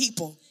out on the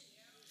people.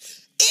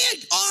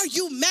 Are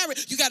you married?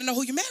 You got to know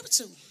who you're married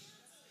to.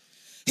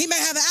 He may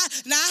have an eye.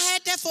 Now, I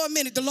had that for a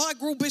minute. The Lord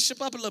grew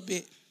Bishop up a little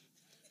bit.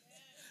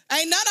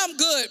 Ain't none of them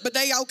good, but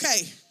they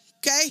okay.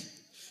 Okay?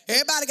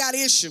 Everybody got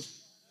an issue.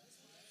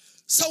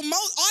 So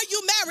are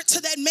you married to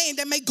that man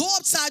that may go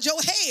upside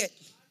your head?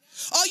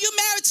 Are you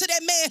married to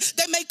that man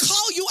that may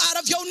call you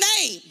out of your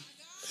name?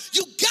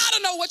 You got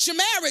to know what you're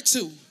married to.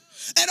 In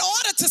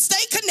order to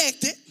stay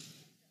connected,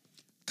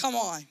 come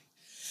on.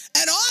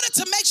 In order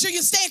to make sure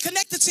you're staying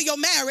connected to your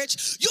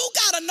marriage, you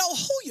got to know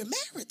who you're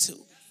married to.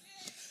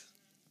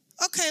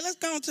 Okay, let's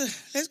go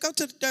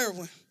to the third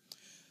one.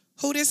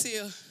 Who this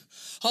is?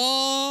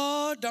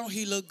 Oh, don't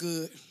he look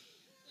good?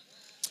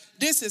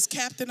 This is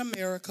Captain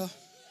America.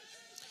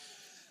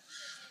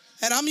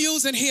 And I'm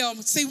using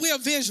him. See, we're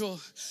visual.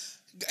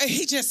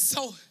 He just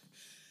so,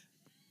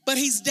 but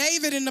he's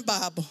David in the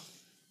Bible.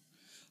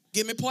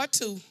 Give me part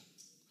 2.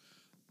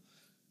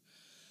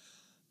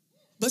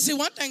 But see,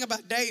 one thing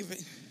about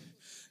David,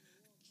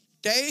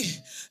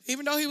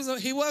 even though he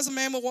was a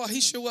man with war, he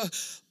sure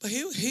was, but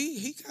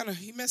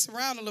he messed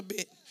around a little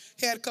bit.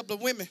 He had a couple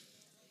of women.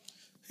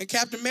 And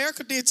Captain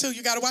America did too.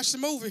 You got to watch the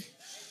movie.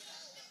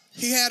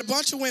 He had a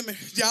bunch of women.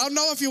 Y'all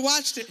know if you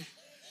watched it.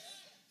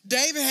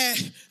 David had,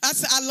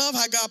 I love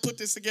how God put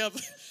this together.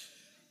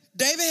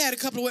 David had a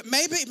couple of women.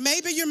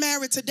 Maybe you're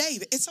married to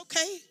David. It's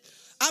okay.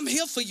 I'm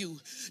here for you.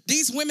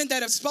 These women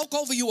that have spoke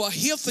over you are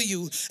here for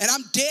you. And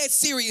I'm dead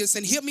serious,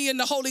 and hear me in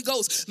the Holy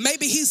Ghost.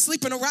 Maybe he's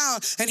sleeping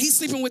around and he's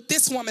sleeping with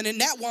this woman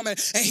and that woman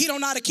and he don't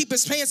know how to keep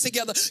his pants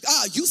together.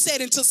 You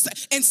said in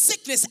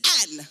sickness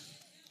and.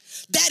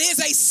 That is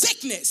a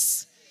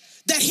sickness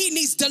that he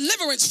needs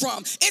deliverance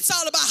from. It's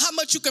all about how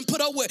much you can put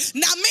up with.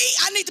 Now me,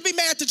 I need to be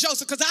married to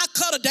Joseph because I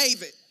cut a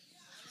David.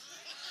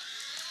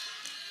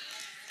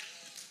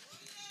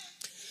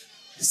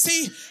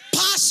 See,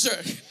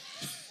 posture.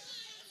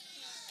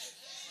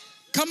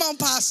 Come on,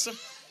 pastor.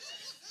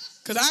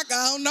 Because I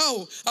don't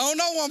know. I don't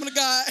know, woman of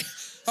God.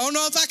 I don't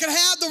know if I can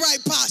have the right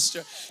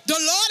posture. The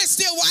Lord is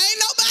still,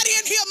 ain't nobody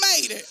in here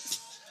made it.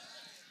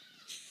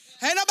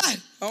 Ain't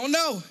nobody. I don't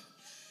know.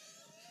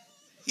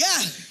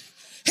 Yeah.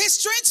 His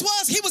strength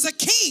was he was a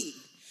king.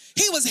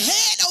 He was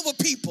head over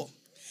people.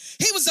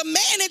 He was a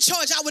man in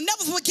charge. I will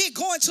never forget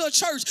going to a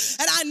church,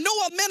 and I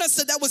knew a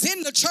minister that was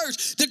in the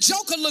church. The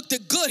joker looked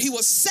good. He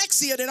was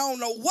sexier than I don't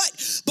know what.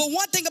 But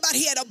one thing about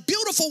he had a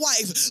beautiful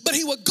wife, but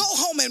he would go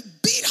home and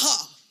beat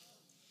her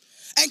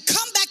and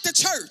come back to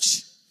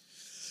church.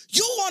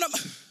 You want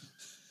to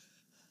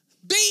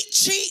beat,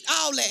 cheat,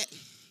 all that.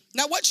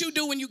 Now, what you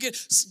do when you get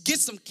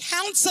some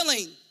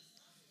counseling?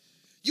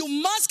 You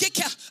must get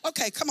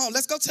okay, come on.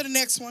 Let's go to the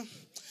next one.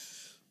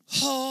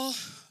 Oh,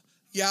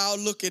 y'all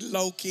look at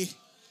Loki.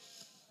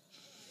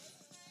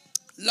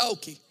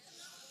 Loki.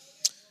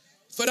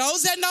 For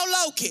those that know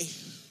Loki,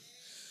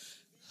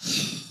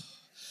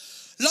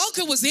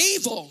 Loki was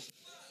evil.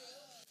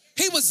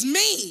 He was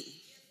mean.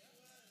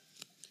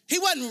 He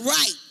wasn't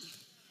right.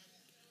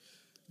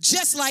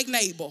 Just like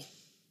Nabal.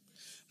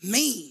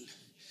 Mean.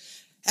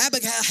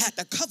 Abigail had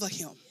to cover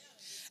him.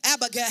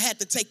 Abigail had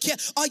to take care.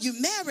 Are you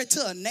married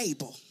to a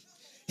Nabal?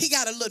 He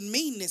got a little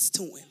meanness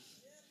to him.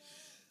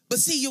 But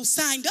see, you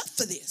signed up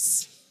for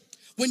this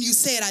when you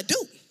said I do.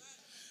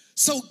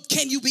 So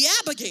can you be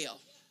Abigail?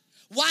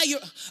 Why you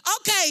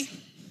okay?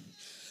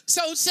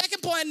 So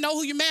second point, know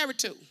who you're married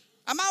to.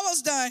 I'm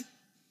almost done.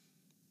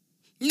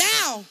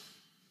 Now,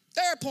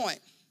 third point,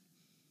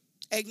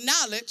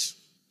 acknowledge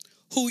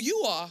who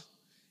you are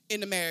in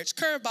the marriage.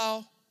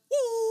 Curveball.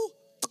 Woo.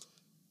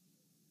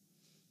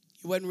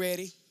 You wasn't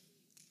ready.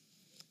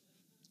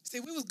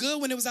 See, we was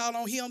good when it was all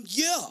on him.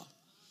 Yeah,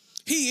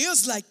 he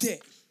is like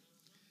that.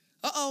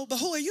 Uh-oh, but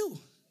who are you?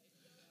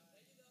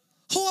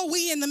 Who are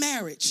we in the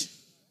marriage?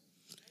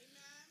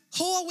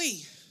 Who are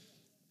we?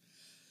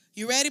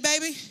 You ready,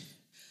 baby?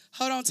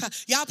 Hold on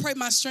tight. Y'all pray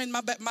my strength.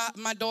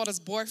 My daughter's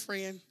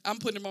boyfriend. I'm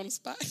putting him on the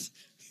spot.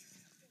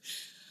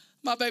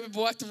 My baby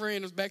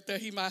boyfriend was back there.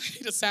 He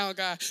the sound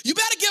guy. You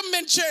better get him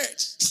in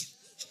church.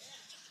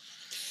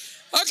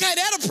 Okay,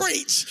 that'll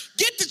preach.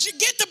 Get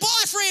the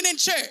boyfriend in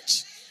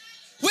church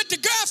with the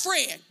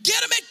girlfriend.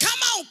 Get him in. Come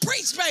on,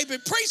 preach,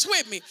 baby. Preach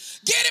with me.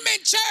 Get him in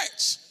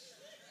church.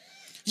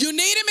 You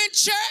need him in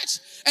church,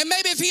 and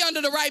maybe if he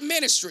under the right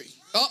ministry.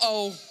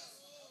 Uh-oh.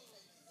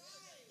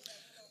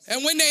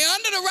 And when they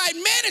under the right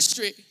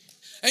ministry,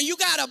 and you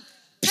got a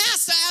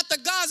pastor after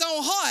God's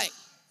own heart,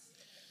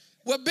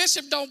 well,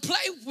 Bishop don't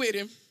play with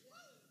him.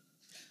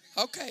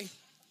 Okay.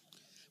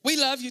 We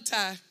love you,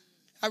 Ty.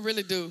 I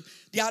really do.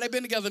 Y'all, they've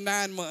been together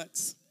 9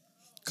 months.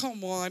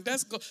 Come on,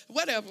 that's good.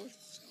 Whatever.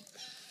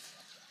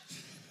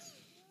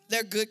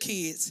 They're good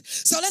kids.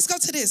 So let's go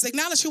to this.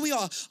 Acknowledge who we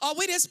are. Are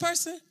we this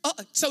person?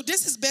 So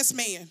this is Best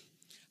Man.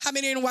 How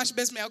many didn't watch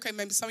Best Man? Okay,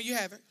 maybe some of you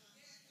haven't.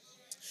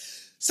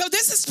 So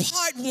this is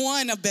part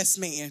 1 of Best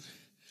Man.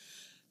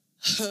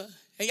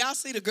 And y'all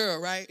see the girl,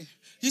 right?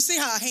 You see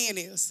how her hand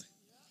is?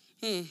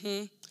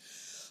 Mm-hmm.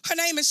 Her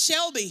name is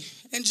Shelby,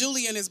 and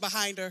Julian is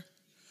behind her.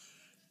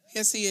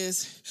 Yes, he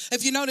is.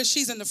 If you notice,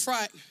 she's in the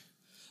front.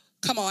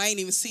 Come on, I ain't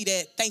even see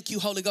that. Thank you,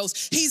 Holy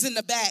Ghost. He's in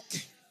the back.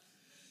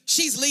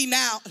 She's leading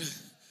out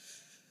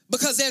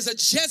because there's a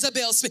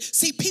Jezebel spirit.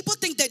 See, people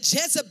think that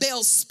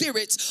Jezebel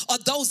spirits are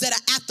those that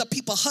are after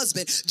people's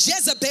husband.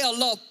 Jezebel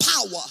love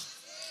power.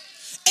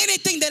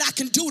 Anything that I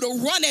can do to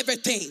run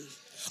everything.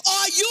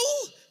 Are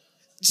you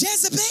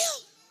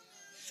Jezebel?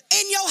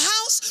 In your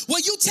house,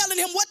 were you telling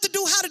him what to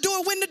do, how to do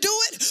it, when to do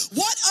it?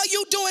 What are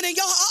you doing in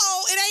your,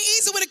 it ain't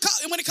easy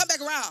when it come back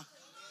around.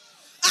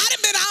 I done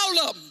been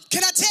all of them.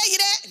 Can I tell you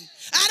that?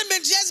 I done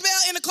been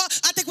Jezebel in the car.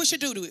 I think we should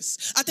do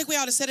this. I think we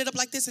ought to set it up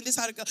like this and this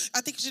how to go.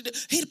 I think we should do.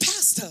 He the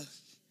pastor.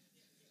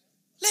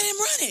 Let him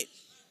run it.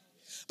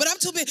 But I'm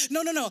too big.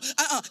 No.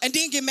 And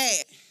then get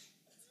mad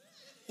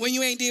when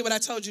you ain't did what I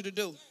told you to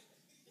do.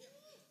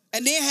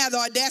 And then have the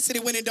audacity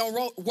when it don't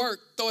work,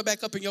 throw it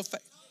back up in your face.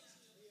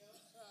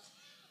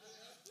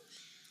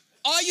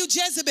 Are you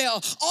Jezebel?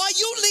 Are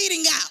you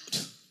leading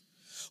out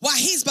while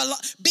he's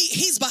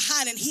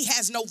behind and he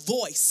has no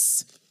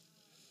voice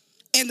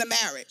in the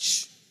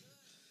marriage?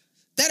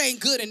 That ain't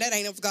good and that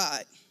ain't of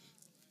God.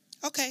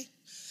 Okay.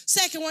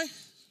 Second one.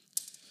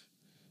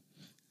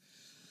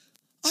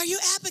 Are you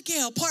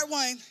Abigail? Part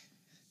 1.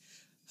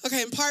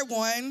 Okay, in part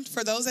 1,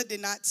 for those that did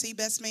not see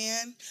Best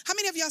Man, how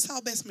many of y'all saw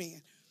Best Man?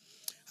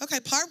 Okay,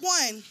 part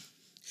 1.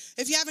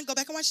 If you haven't, go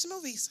back and watch the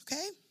movies,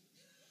 okay?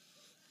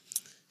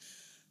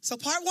 So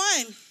part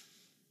 1,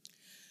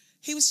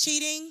 he was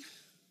cheating,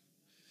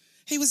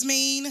 he was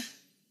mean,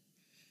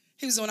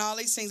 he was doing all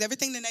these things,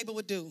 everything the neighbor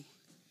would do.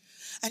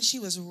 And she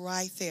was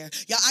right there.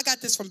 Y'all, I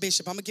got this from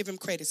Bishop. I'm going to give him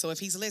credit. So if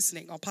he's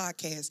listening on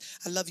podcast,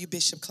 I love you,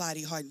 Bishop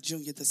Clyde Harden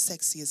Jr., the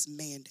sexiest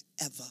man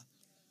ever.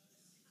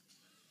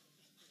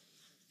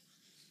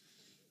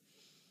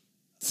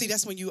 See,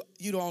 that's when you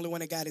the only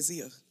one that got his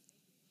ear.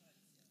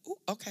 Ooh,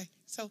 okay.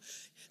 So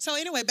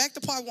anyway, back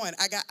to part 1.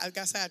 I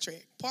got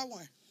sidetracked. Part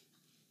 1.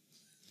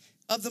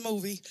 Of the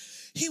movie,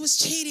 he was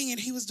cheating and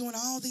he was doing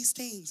all these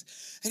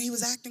things and he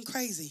was acting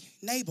crazy,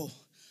 Nabal.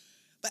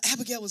 But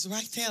Abigail was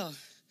right there,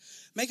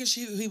 making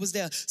sure he was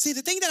there. See,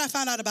 the thing that I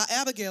found out about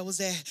Abigail was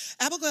that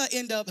Abigail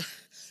ended up,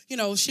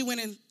 she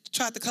went and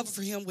tried to cover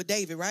for him with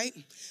David, right?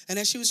 And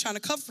as she was trying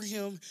to cover for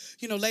him,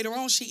 later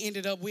on she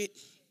ended up with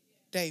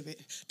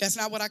David. That's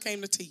not what I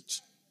came to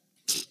teach.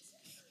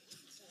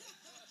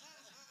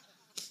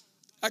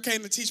 I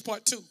came to teach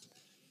part 2.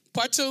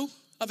 Part 2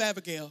 of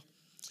Abigail.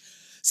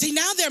 See,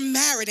 now they're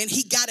married and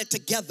he got it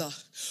together.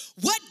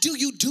 What do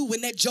you do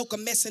when that joker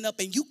messing up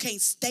and you can't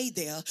stay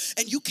there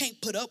and you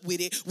can't put up with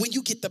it when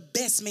you get the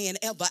best man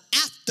ever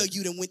after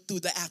you done went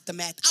through the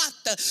aftermath,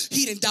 after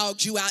he done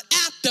dogged you out,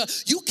 after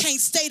you can't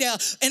stay there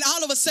and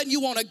all of a sudden you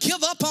want to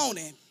give up on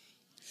him.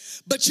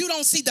 But you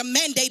don't see the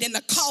mandate and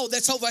the call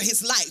that's over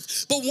his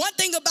life. But one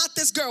thing about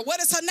this girl, what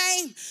is her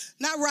name?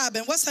 Not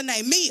Robin, what's her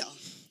name? Mia.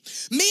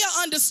 Mia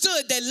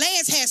understood that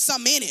Lance had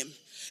something in him.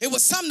 It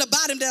was something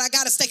about him that I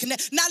got to stay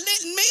connected. Now,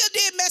 Mia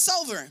did mess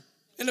over him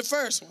in the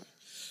first one.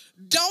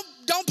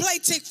 Don't play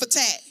tick for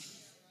tat.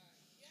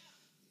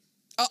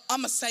 I'm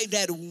going to say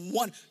that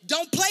one.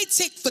 Don't play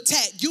tick for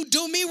tat. You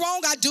do me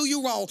wrong, I do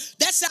you wrong.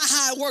 That's not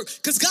how it works.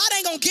 Because God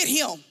ain't going to get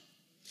him.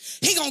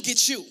 He going to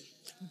get you.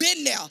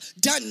 Been there,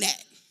 done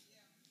that.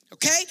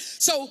 Okay,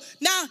 so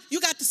now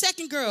you got the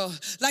second girl.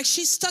 Like,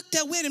 she stuck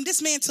there with him.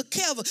 This man took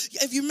care of her.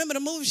 If you remember the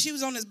movie, she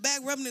was on his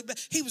back, rubbing his back.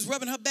 He was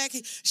rubbing her back.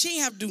 She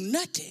didn't have to do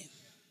nothing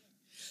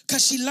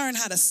because she learned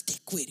how to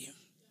stick with him.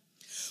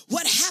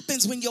 What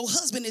happens when your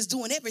husband is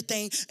doing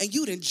everything and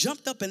you done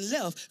jumped up and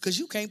left because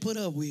you can't put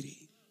up with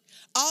it?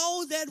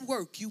 All that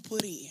work you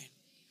put in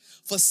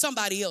for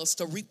somebody else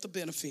to reap the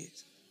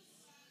benefit.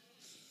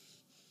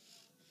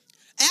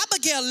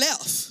 Abigail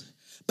left,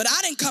 but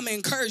I didn't come to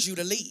encourage you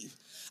to leave.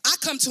 I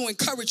come to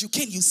encourage you.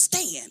 Can you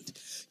stand?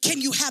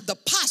 Can you have the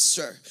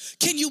posture?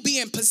 Can you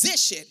be in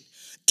position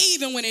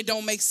even when it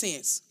don't make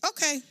sense?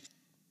 Okay.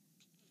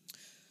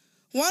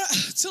 One,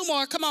 two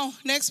more. Come on.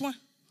 Next one.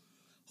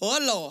 Oh,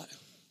 Lord.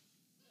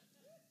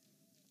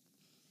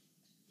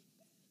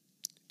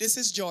 This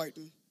is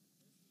Jordan.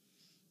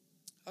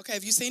 Okay,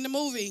 have you seen the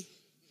movie?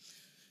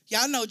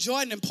 Y'all know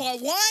Jordan in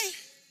part 1?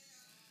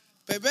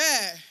 Baby.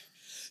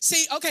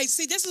 See,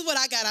 this is what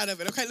I got out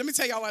of it. Okay, let me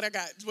tell y'all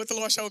what the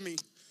Lord showed me.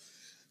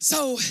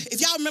 So,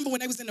 if y'all remember when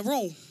they was in the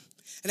room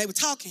and they were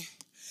talking,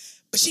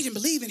 but she didn't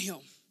believe in him.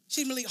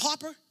 She didn't believe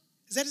Harper.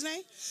 Is that his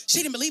name?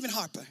 She didn't believe in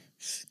Harper.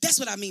 That's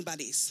what I mean by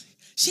this.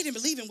 She didn't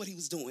believe in what he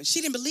was doing.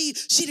 She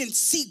didn't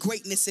see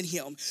greatness in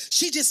him.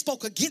 She just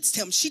spoke against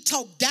him. She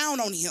talked down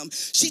on him.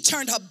 She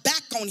turned her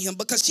back on him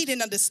because she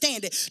didn't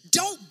understand it.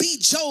 Don't be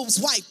Job's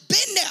wife.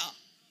 Been there.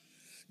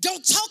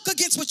 Don't talk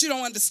against what you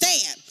don't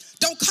understand.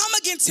 Don't come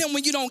against him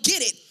when you don't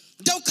get it.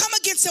 Don't come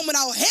against him when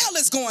all hell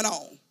is going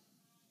on.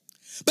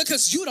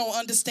 Because you don't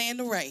understand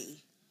the rain.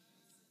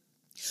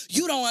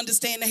 You don't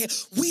understand the hell.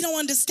 We don't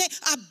understand.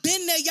 I've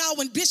been there, y'all,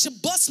 when Bishop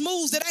bust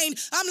moves that ain't,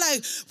 I'm like,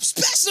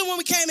 especially when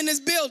we came in this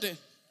building.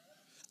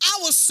 I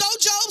was so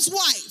Job's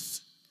wife.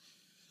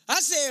 I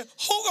said,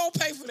 who gonna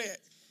pay for that?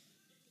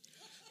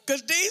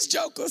 Because these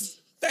jokers,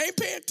 they ain't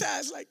paying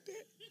tithes like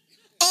that.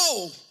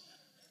 Oh,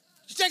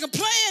 you think I'm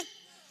playing?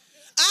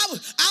 I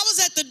was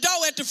at the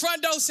door, at the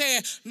front door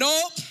saying,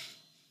 nope,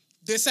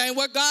 this ain't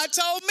what God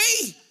told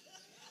me.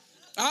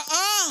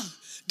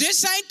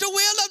 This ain't the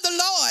will of the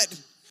Lord.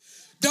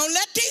 Don't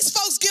let these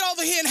folks get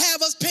over here and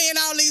have us paying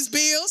all these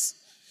bills.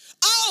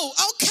 Oh,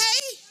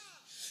 okay.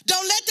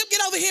 Don't let them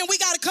get over here and we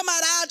got to come out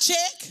of our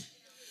check.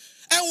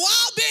 And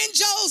while being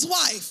Job's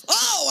wife,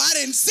 oh, I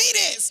didn't see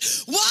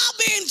this. While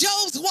being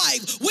Job's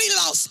wife, we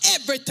lost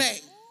everything.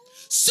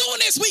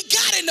 Soon as we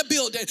got in the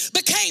building,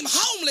 became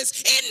homeless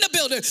in the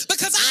building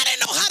because I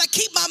didn't know how to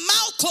keep my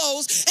mouth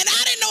closed and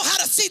I didn't know how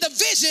to see the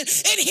vision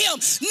in him.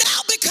 Now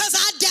because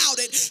I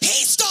doubted,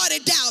 he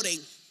started doubting.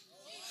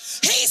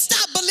 He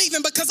stopped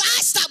believing because I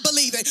stopped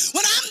believing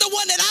when I'm the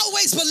one that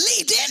always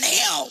believed in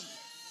him.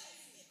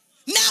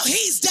 Now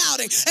he's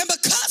doubting. And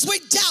because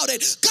we doubted,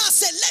 God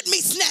said, let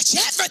me snatch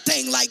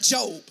everything like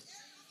Job.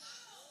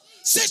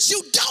 Since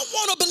you don't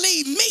want to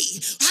believe me,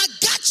 I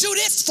got you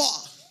this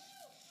far.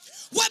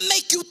 What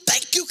make you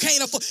think you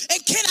can't afford?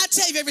 And can I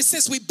tell you, ever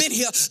since we've been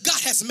here,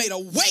 God has made a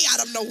way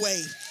out of no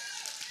way.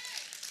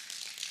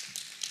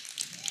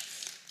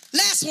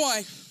 Last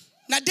one.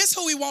 Now this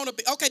who we want to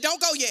be. Okay, don't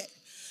go yet.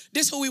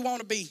 This who we want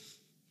to be.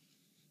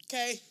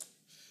 Okay?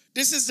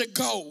 This is the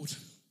gold.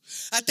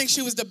 I think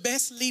she was the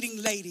best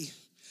leading lady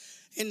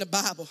in the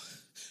Bible.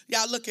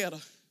 Y'all look at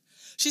her.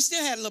 She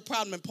still had a little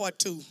problem in part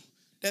 2.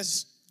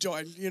 That's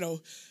Jordan, you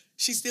know.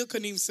 She still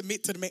couldn't even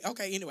submit to the man.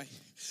 Okay, anyway.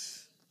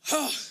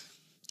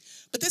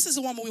 But this is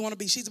the woman we want to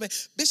be. She's the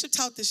best. Bishop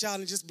taught this, y'all,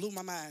 and it just blew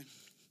my mind.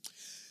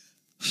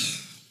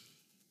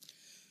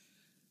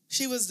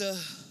 She was the,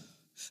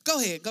 go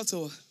ahead, go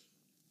to her.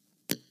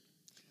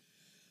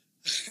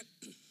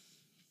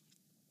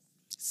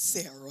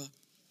 Sarah.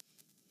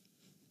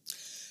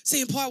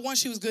 See, in part 1,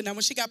 she was good. Now,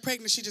 when she got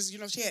pregnant, she just,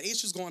 she had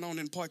issues going on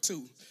in part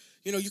 2.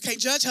 You can't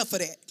judge her for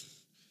that.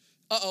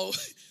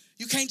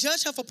 You can't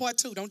judge her for part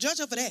 2. Don't judge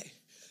her for that.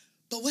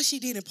 But what she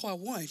did in part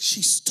 1,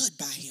 she stood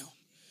by him.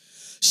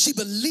 She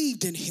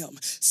believed in him.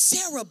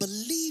 Sarah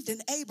believed in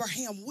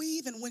Abraham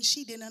even when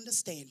she didn't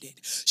understand it.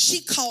 She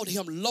called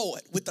him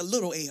Lord with a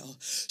little L.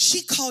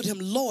 She called him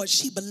Lord.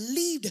 She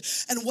believed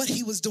in what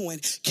he was doing.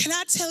 Can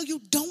I tell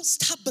you, don't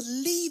stop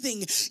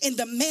believing in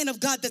the man of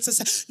God that's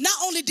a. Not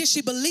only did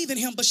she believe in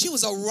him, but she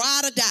was a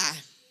ride or die.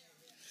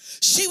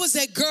 She was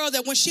that girl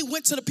that when she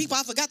went to the people,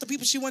 I forgot the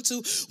people she went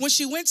to. When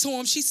she went to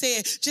him, she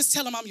said, just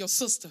tell him I'm your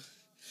sister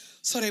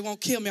so they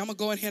won't kill me. I'm going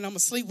to go in here and I'm going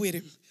to sleep with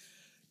him.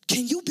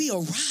 Can you be a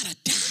ride or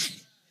die?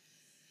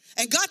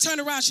 And God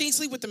turned around. She ain't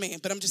sleep with the man,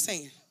 but I'm just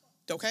saying,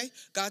 okay?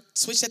 God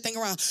switched that thing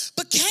around.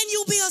 But can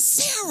you be a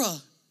Sarah?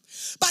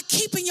 By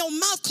keeping your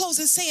mouth closed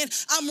and saying,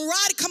 I'm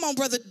riding. Come on,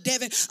 Brother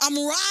Devin. I'm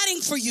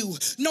riding for you.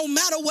 No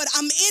matter what,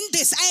 I'm in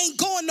this. I ain't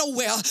going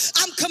nowhere.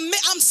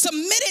 I'm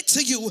submitted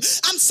to you.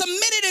 I'm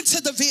submitted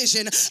into the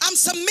vision. I'm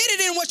submitted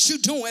in what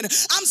you're doing.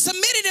 I'm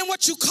submitted in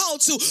what you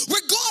called to.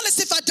 Regardless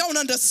if I don't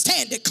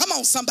understand it. Come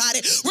on, somebody.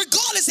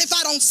 Regardless if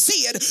I don't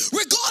see it.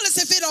 Regardless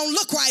if it don't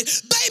look right.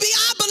 Baby,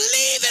 I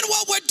believe in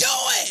what we're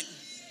doing.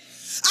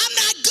 I'm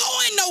not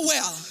going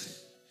nowhere.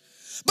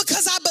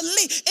 Because I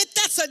believe if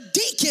that's a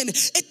deacon,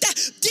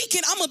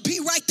 I'm going to be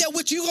right there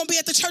with you. You're going to be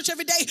at the church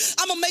every day.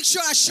 I'm going to make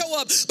sure I show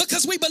up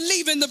because we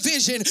believe in the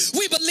vision.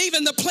 We believe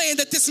in the plan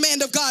that this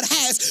man of God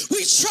has.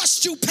 We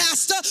trust you,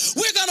 Pastor.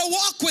 We're going to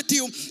walk with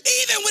you.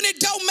 Even when it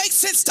don't make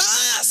sense to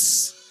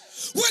us.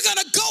 We're going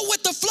to go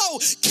with the flow.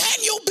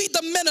 Can you be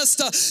the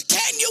minister?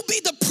 Can you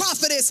be the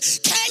prophetess?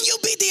 Can you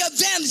be the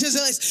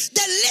evangelist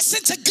that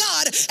listen to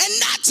God and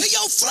not to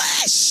your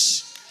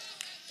flesh?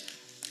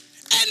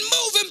 And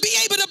move and be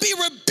able to be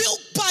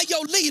rebuked by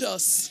your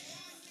leaders.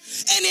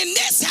 And in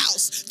this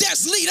house,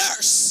 there's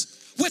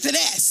leaders with an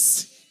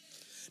S,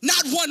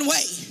 not one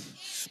way,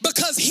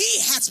 because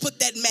he has put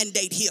that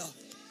mandate here.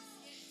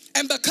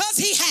 And because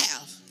he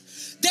have,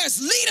 there's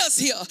leaders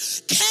here.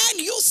 Can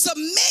you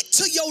submit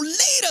to your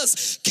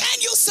leaders?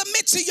 Can you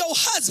submit to your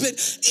husband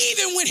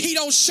even when he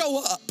don't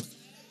show up?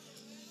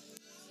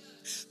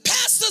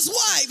 Pastor's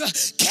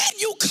wife, can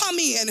you come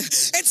in and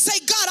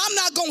say, God, I'm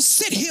not going to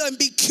sit here and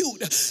be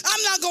cute.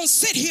 I'm not going to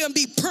sit here and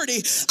be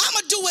pretty. I'm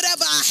going to do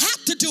whatever I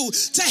have to do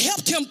to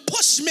help him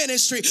push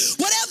ministry.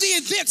 Whatever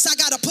events I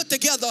got to put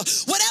together,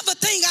 whatever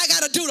thing I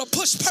got to do to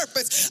push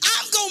purpose,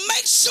 I'm going to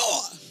make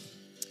sure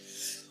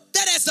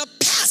that as a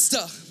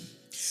pastor,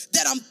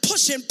 that I'm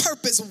pushing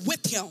purpose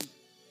with him.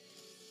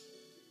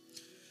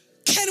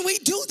 Can we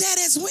do that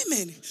as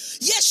women?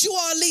 Yes, you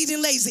are a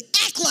leading lady.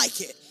 Act like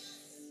it.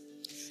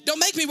 Don't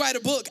make me write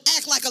a book.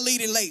 Act like a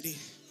leading lady.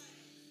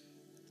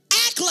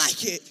 Act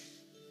like it.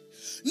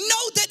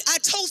 Know that I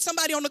told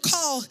somebody on the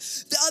call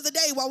the other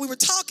day while we were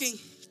talking,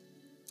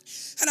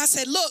 and I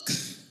said, look,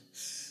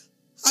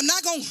 I'm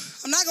not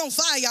gonna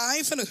fire y'all. I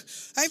ain't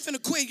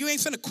finna quit. You ain't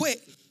finna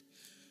quit.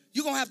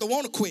 You're gonna have to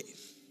want to quit.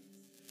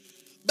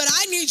 But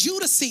I need you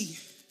to see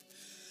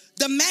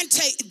the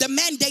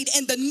mandate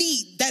and the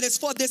need that is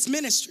for this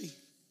ministry.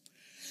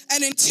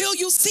 And until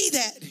you see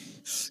that,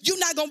 you're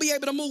not gonna be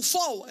able to move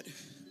forward.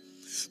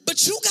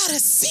 But you gotta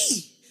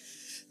see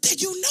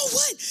that you know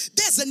what?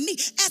 There's a need.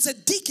 As a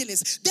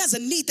deaconess, there's a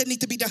need that needs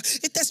to be done.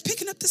 If that's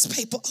picking up this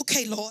paper,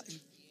 okay, Lord.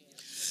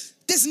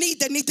 This need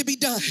that needs to be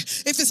done.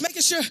 If it's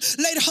making sure,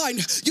 Lady Harden,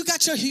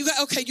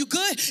 okay, you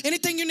good?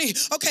 Anything you need?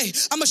 Okay,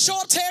 I'm gonna show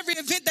up to every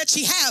event that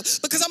she has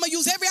because I'm gonna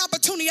use every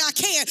opportunity I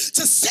can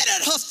to sit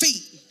at her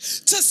feet.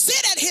 To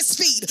sit at his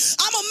feet.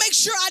 I'm going to make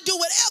sure I do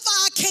whatever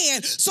I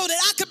can so that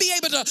I could be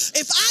able to,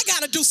 if I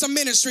got to do some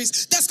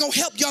ministries, that's going to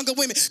help younger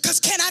women. Because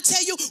can I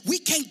tell you, we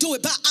can't do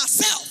it by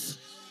ourselves.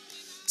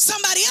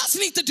 Somebody else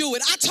needs to do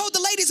it. I told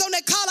the ladies on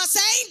that call, I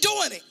said, I ain't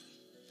doing it.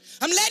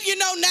 I'm letting you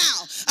know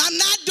now, I'm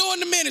not doing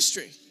the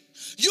ministry.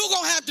 You're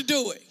going to have to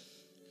do it.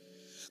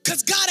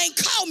 Because God ain't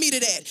called me to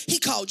that. He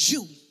called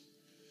you.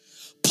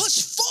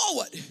 Push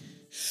forward.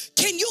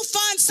 Can you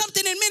find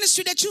something in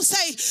ministry that you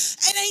say,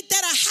 it ain't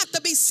that I have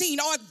to be seen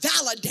or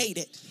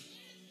validated?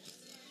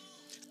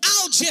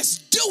 I'll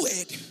just do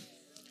it.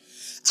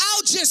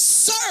 I'll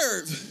just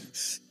serve.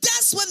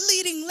 That's what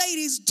leading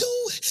ladies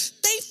do.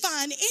 They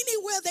find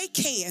anywhere they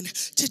can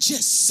to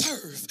just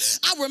serve.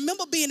 I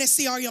remember being at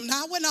CRM.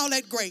 Now, I wasn't all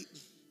that great.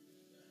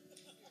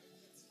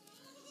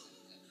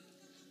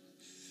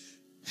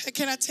 And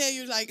can I tell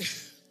you, like,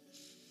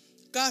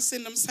 God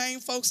sent them same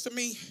folks to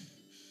me.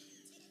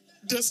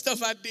 The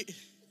stuff I did.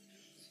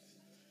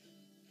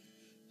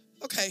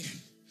 Okay,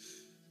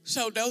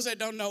 so those that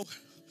don't know,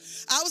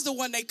 I was the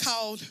one they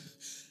called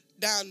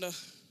down the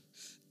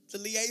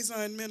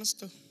liaison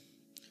minister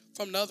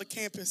from the other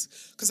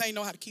campus because I didn't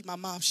know how to keep my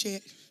mouth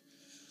shut.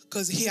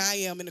 Because here I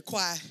am in the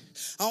choir.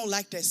 I don't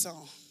like that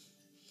song.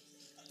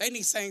 They need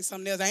to sing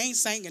something else. I ain't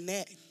singing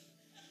that.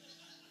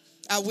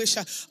 I wish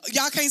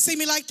y'all can't see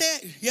me like that?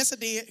 Yes, I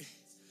did.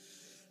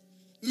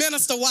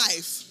 Minister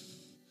wife,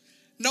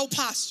 no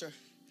posture.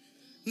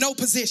 No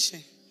position,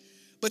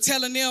 but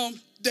telling them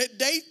that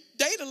they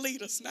the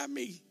leaders, not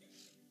me.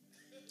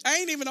 I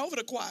ain't even over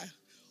the choir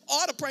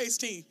or the praise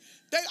team.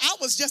 I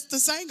was just the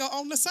singer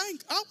on the sing.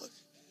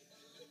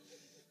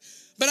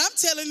 But I'm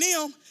telling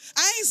them,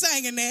 I ain't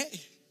singing that.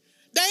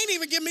 They ain't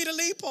even give me the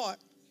lead part.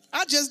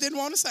 I just didn't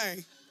want to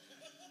sing.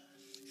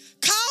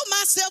 Called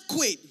myself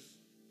quitting.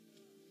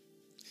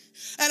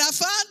 And I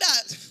found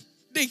out,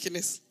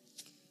 deaconess,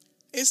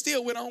 it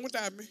still went on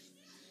without me.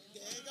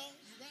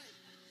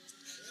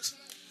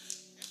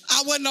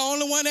 I wasn't the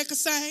only one that could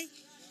sing.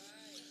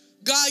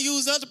 God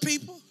used other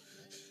people,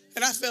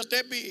 and I felt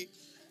that big.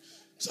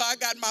 So I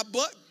got my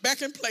butt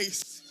back in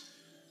place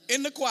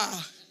in the choir,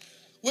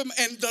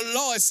 and the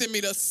Lord sent me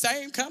the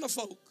same kind of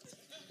folk.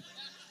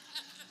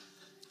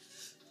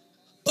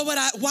 But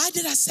why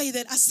did I say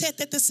that? I said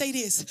that to say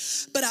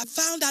this. But I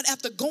found out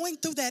after going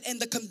through that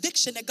and the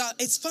conviction that God,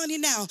 it's funny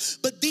now,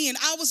 but then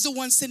I was the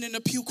one sitting in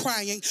the pew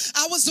crying.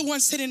 I was the one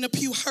sitting in the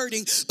pew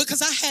hurting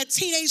because I had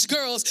teenage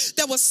girls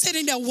that were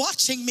sitting there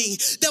watching me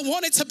that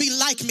wanted to be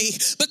like me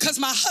because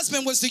my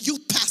husband was the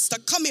youth pastor.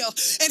 Come here.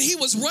 And he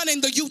was running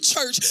the youth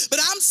church. But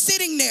I'm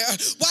sitting there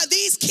while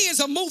these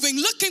kids are moving,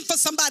 looking for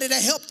somebody to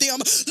help them,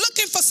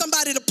 looking for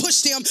somebody to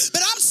push them.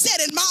 But I'm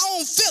set in my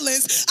own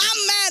feelings. I'm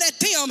mad at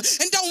them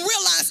and don't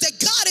realize that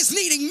God is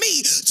needing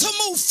me to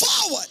move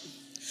forward.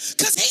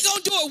 because he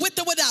gonna do it with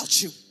or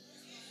without you.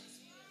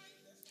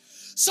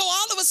 So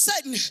all of a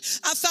sudden,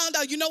 I found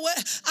out, you know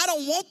what? I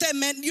don't want that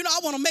man. You know,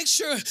 I want to make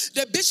sure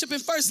that Bishop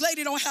and First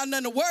Lady don't have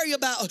nothing to worry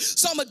about.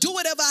 So I'm going to do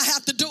whatever I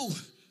have to do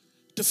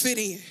to fit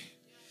in.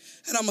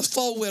 And I'm going to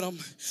flow with them.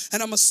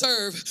 And I'm going to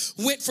serve.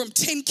 Went from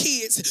 10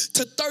 kids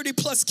to 30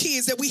 plus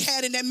kids that we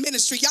had in that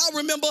ministry. Y'all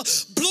remember?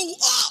 Blew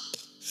up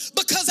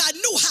because I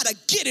knew how to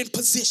get in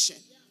position.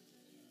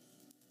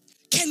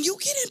 Can you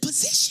get in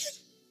position?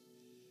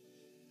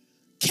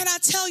 Can I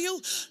tell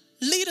you,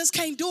 leaders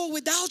can't do it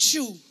without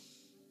you.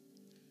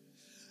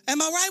 Am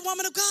I right,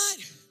 woman of God?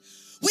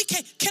 We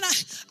can't,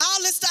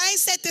 I ain't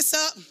set this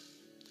up.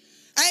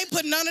 I ain't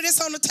put none of this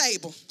on the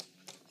table.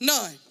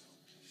 None.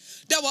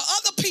 There were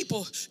other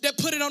people that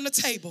put it on the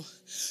table.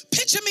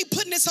 Picture me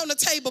putting this on the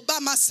table by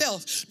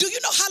myself. Do you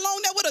know how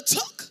long that would have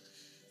took?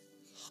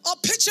 Or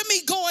picture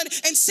me going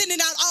and sending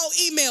out all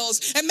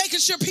emails and making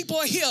sure people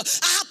are here.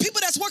 I have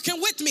people that's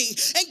working with me.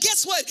 And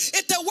guess what?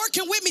 If they're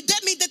working with me, that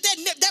means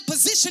that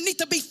position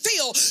needs to be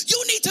filled. You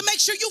need to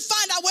make sure you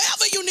find out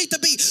wherever you need to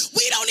be.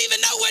 We don't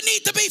even know what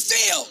needs to be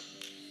filled.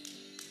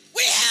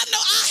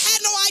 I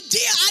had no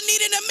idea I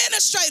needed an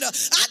administrator.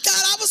 I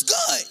thought I was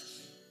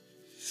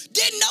good.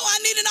 Didn't know I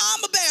needed an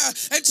armor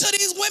bearer until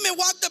these women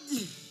walked up.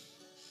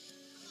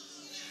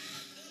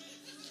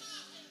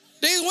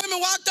 These women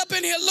walked up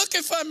in here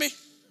looking for me.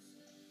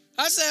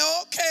 I said,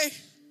 okay,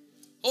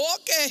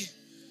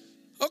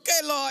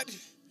 Lord,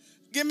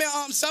 give me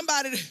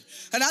somebody,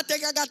 and I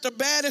think I got the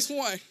baddest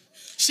one.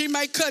 She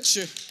might cut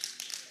you.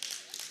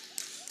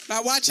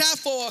 Now watch out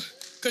for her,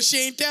 because she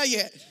ain't there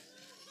yet.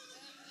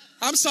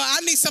 I'm sorry,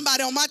 I need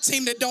somebody on my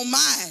team that don't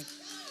mind.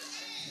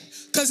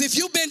 Because if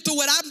you've been through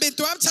what I've been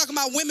through, I'm talking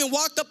about women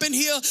walked up in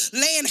here,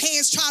 laying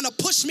hands, trying to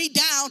push me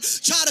down,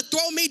 try to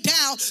throw me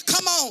down.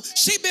 Come on,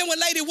 she been with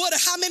Lady Wood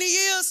how many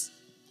years?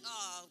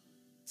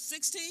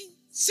 16.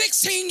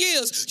 16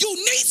 years. You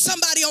need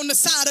somebody on the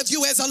side of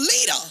you as a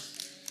leader.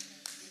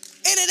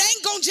 And it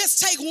ain't gonna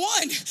just take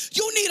one.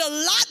 You need a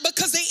lot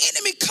because the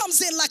enemy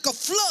comes in like a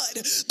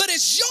flood. But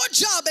it's your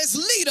job as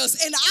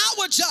leaders and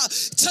our job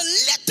to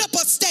lift up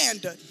a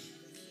standard.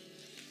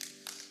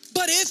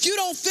 But if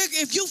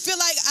you feel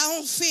like I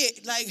don't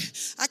fit, like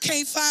I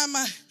can't find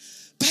my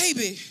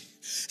baby,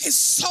 it's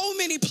so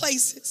many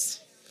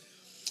places.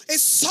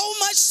 It's so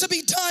much to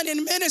be done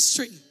in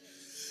ministry.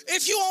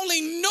 If you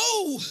only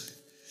knew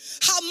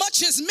how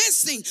much is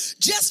missing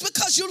just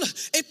because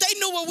if they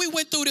knew what we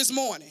went through this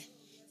morning.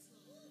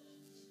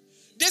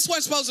 This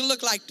wasn't supposed to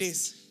look like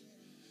this.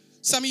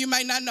 Some of you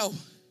might not know.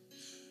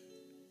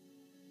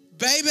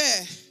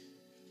 Baby,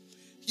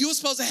 you were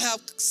supposed to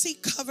have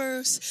seat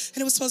covers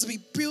and it was supposed to be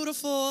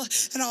beautiful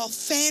and all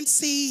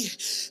fancy.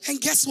 And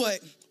guess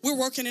what? We're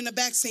working in the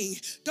back scene.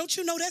 Don't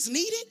you know that's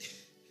needed?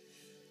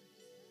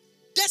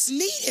 That's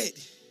needed.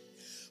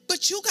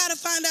 But you got to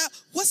find out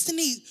what's the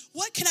need.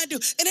 What can I do?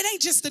 And it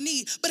ain't just the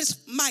need, but it's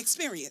my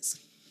experience.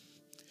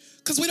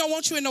 Because we don't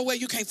want you in nowhere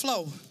you can't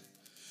flow.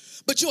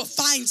 But you'll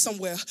find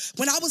somewhere.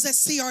 When I was at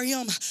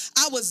CRM,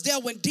 I was there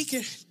when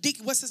Deacon,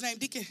 what's his name?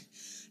 Deacon,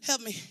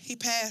 help me. He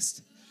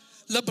passed.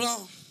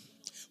 LeBlanc.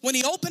 When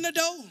he opened the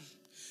door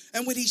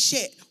and when he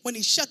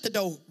shut the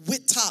door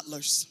with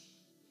toddlers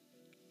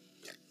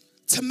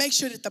to make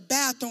sure that the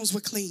bathrooms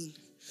were clean.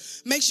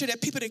 Make sure that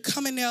people that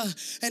come in there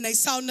and they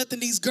saw nothing,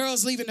 these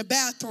girls leaving the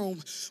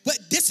bathroom. But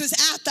this is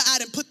after I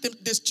didn't put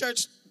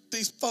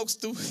these folks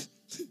through.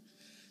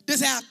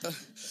 This after.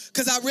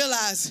 Because I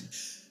realized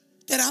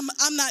that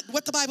I'm not,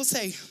 what the Bible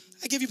say?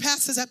 I give you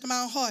pastors after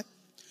my own heart.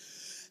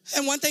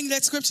 And one thing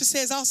that scripture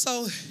says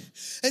also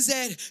is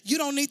that you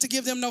don't need to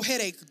give them no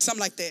headache, something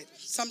like that,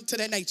 something to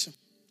that nature.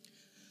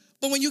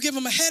 But when you give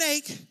them a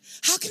headache,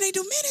 how can they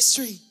do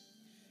ministry?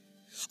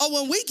 Or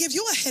when we give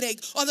you a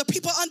headache, or the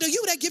people under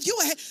you that give you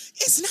a headache,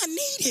 it's not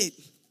needed.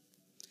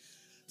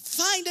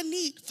 Find a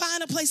need,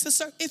 find a place to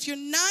serve. If you're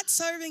not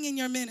serving in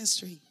your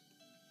ministry,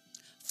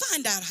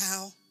 find out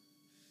how.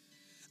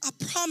 I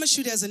promise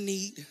you there's a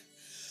need.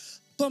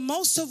 But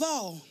most of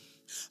all,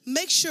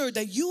 make sure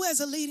that you as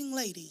a leading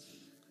lady,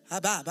 I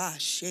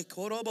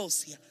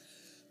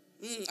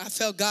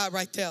felt God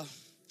right there.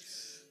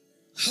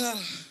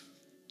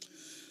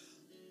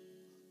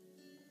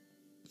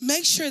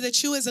 Make sure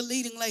that you as a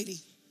leading lady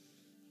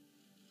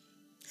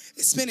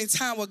is spending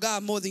time with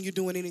God more than you're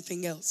doing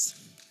anything else.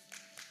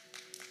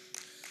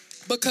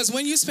 Because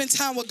when you spend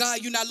time with God,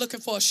 you're not looking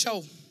for a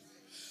show.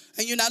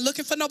 And you're not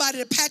looking for nobody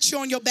to pat you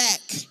on your back.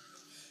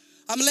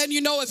 I'm letting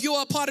you know if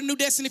you're a part of New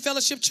Destiny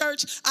Fellowship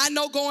Church, I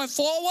know going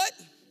forward,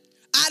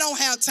 I don't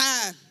have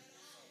time.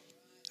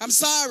 I'm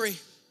sorry.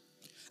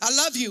 I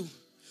love you.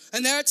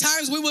 And there are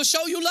times we will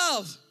show you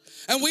love.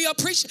 And we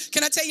appreciate,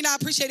 can I tell you now, I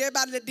appreciate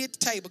everybody that did the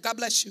table. God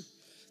bless you.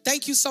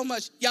 Thank you so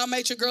much. Y'all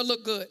made your girl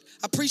look good.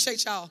 I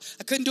appreciate y'all.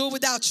 I couldn't do it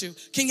without you.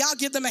 Can y'all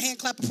give them a hand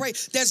clap of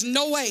praise? There's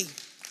no way.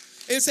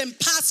 It's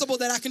impossible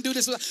that I can do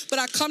this. But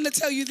I come to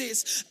tell you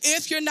this.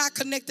 If you're not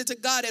connected to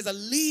God as a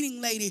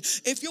leading lady,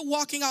 if you're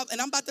walking off, and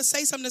I'm about to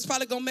say something that's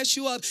probably going to mess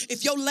you up.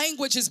 If your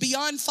language is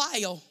beyond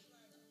file,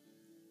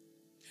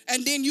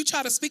 and then you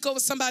try to speak over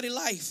somebody's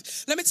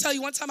life. Let me tell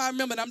you, one time I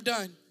remember, and I'm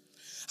done.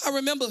 I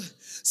remember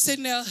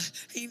sitting there,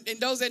 and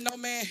those that know,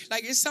 man,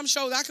 like it's some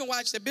shows I can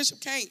watch that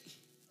Bishop can't.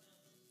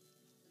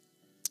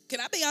 Can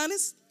I be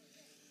honest?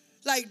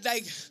 Like,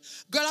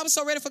 girl, I was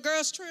so ready for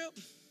Girls Trip.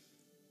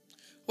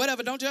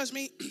 Whatever, don't judge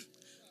me.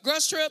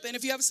 Girls Trip, and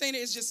if you ever seen it,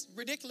 it's just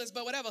ridiculous,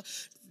 but whatever.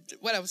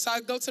 So I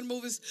go to the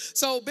movies.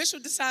 So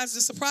Bishop decides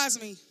to surprise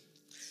me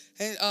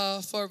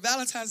and for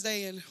Valentine's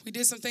Day, and we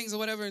did some things or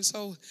whatever, and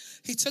so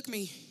he took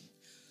me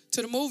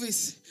to the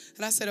movies,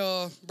 and I said,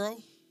 bro,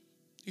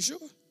 you sure?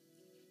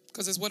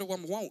 Because it's what a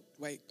woman want.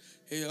 Wait,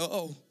 hey,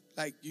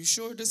 like, you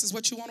sure this is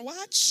what you want to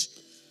watch?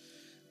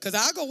 Because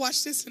I'll go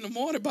watch this in the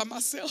morning by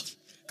myself.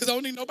 Because I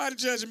don't need nobody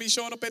judging me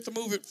showing up at the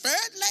movie. Fair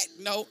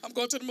late. No, I'm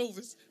going to the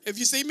movies. If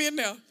you see me in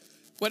there,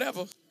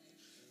 whatever.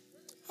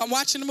 I'm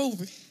watching the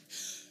movie.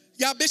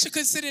 Y'all, Bishop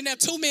couldn't sit in there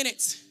 2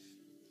 minutes.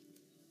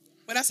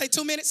 When I say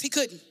 2 minutes, he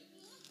couldn't.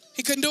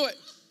 He couldn't do it.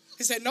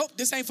 He said, nope,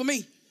 this ain't for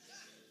me.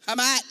 I'm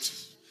out.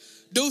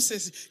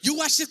 Deuces. You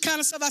watch this kind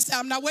of stuff. I said,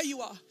 I'm not where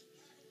you are.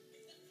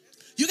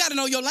 You got to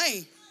know your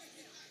lane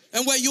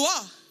and where you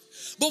are.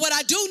 But what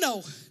I do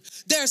know,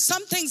 there are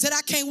some things that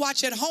I can't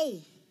watch at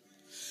home.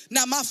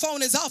 Now, my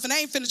phone is off, and I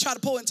ain't finna try to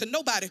pour into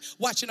nobody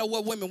watching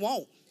what women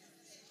want.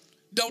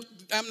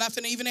 I'm not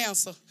finna even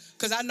answer,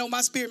 because I know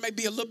my spirit may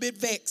be a little bit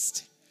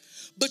vexed.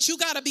 But you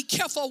got to be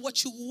careful of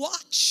what you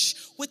watch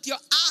with your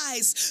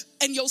eyes,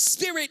 and your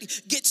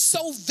spirit gets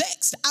so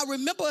vexed. I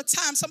remember a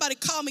time somebody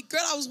called me,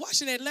 girl, I was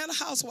watching Atlanta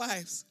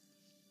Housewives.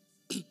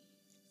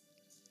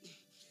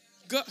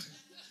 Girl.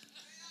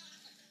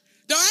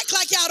 Don't act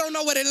like y'all don't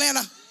know what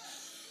Atlanta.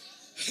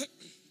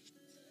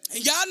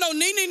 And y'all know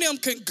Nene and them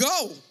can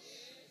go.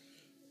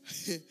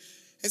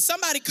 And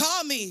somebody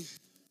called me.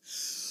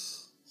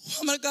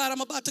 Oh my God, I'm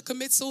about to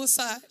commit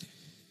suicide.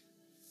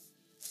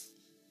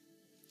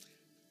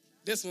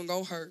 This one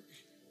gonna hurt.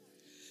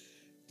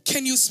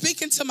 Can you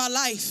speak into my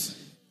life?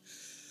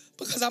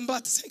 Because I'm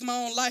about to take my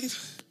own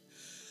life.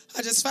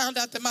 I just found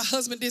out that my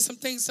husband did some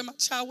things to my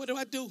child. What do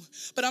I do?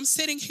 But I'm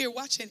sitting here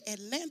watching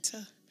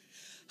Atlanta.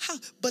 How?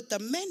 But the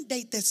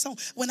mandate that song,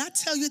 when I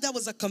tell you that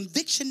was a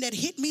conviction that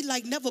hit me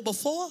like never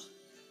before.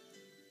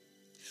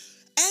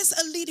 As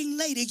a leading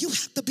lady, you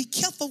have to be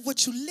careful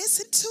what you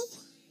listen to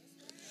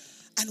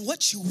and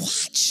what you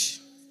watch.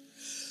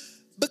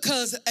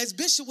 Because as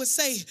Bishop would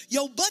say,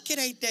 your bucket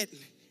ain't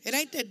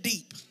that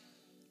deep.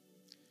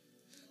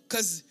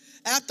 Because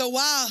after a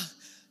while,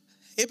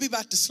 it be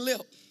about to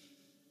slip.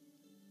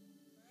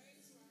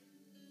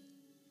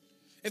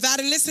 If I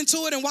didn't listen to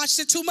it and watched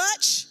it too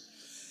much,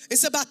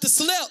 it's about to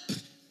slip.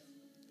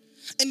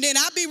 And then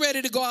I'll be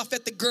ready to go off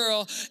at the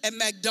girl at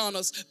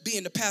McDonald's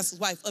being the pastor's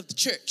wife of the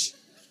church.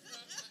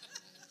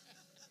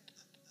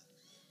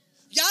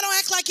 Y'all don't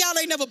act like y'all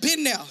ain't never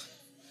been there.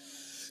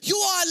 You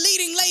are a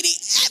leading lady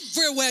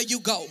everywhere you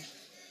go.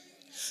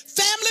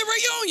 Family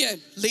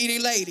reunion,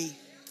 leading lady.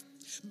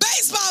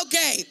 Baseball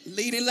game,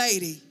 leading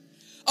lady.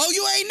 Oh,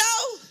 you ain't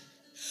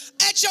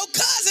know? At your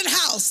cousin's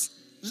house,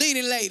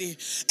 leading lady.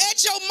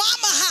 At your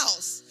mama's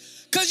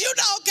house. Because you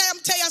know, okay, I'm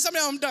going to tell y'all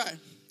something, I'm done.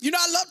 You know,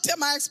 I love to tell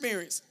my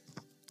experience.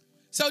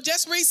 So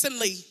just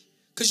recently,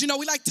 because you know,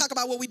 we like to talk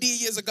about what we did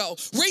years ago.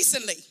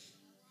 Recently,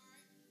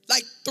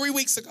 like 3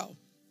 weeks ago,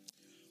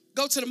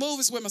 go to the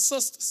movies with my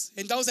sisters.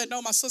 And those that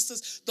know my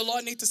sisters, the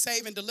Lord needs to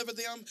save and deliver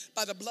them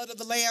by the blood of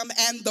the Lamb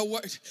and the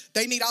word.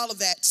 They need all of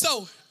that.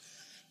 So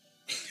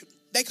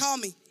they call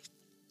me.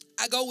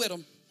 I go with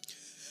them.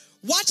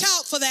 Watch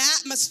out for the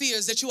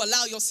atmospheres that you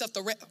allow yourself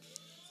to rep.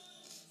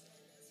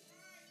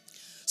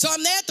 So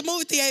I'm there at the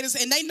movie theaters,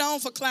 and they known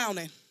for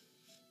clowning.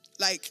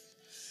 Like,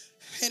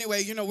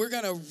 anyway, you know, we're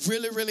going to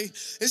really,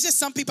 it's just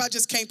some people I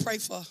just can't pray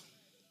for.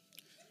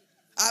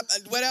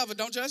 Whatever,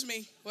 don't judge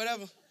me,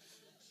 whatever.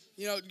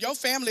 You know, your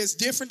family is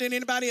different than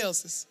anybody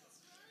else's.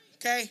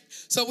 Okay?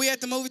 So we at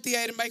the movie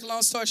theater, make a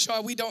long story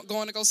short, we don't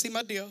going to go see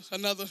My Dear,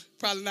 another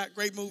probably not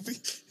great movie.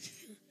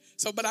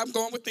 So, but I'm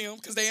going with them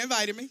because they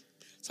invited me.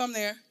 So I'm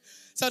there.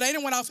 So they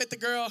done went off at the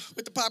girl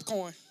with the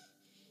popcorn.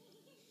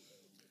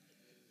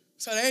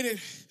 So they did,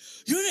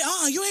 you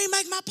ain't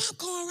make my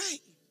popcorn right.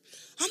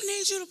 I'm gonna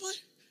need you to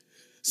put.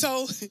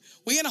 So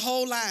we in a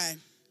whole line.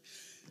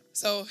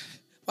 So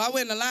while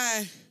we're in the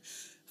line,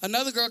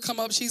 another girl come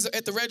up, she's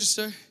at the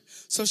register.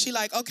 So she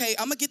like, okay,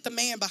 I'm gonna get the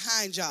man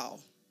behind y'all.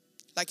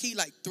 Like he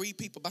like 3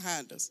 people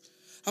behind us.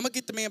 I'm gonna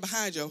get the man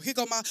behind you. Here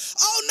go my,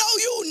 oh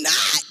no, you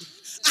not.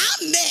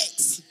 I'm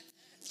next.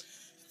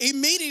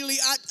 Immediately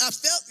I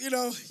felt,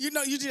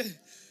 you just,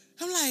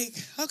 I'm like,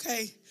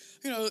 okay,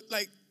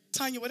 like,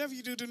 Tanya, whatever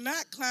you do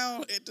not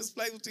clown at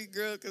display with these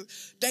girls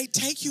because they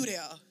take you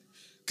there.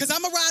 Because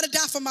I'm a ride or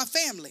die for my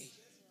family.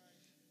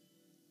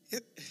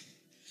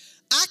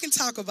 I can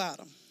talk about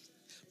them,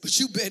 but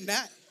you better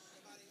not.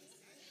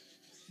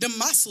 Them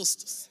my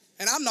sisters,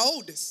 and I'm the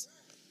oldest.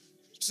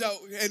 So,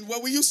 and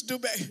what we used to do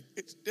back,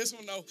 this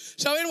one no.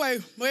 So anyway,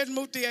 we had to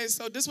move the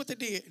so this is what they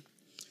did.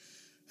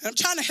 And I'm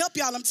trying to help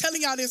y'all. I'm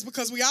telling y'all this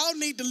because we all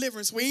need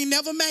deliverance. We ain't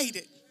never made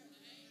it.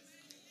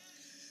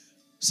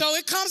 So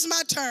it comes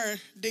my turn,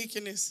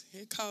 deaconess.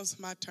 It comes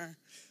my turn.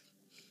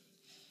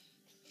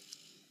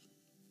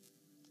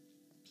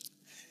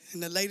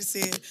 And the lady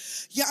said,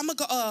 yeah, I'm going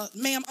to go,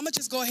 ma'am, I'm going to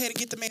just go ahead and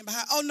get the man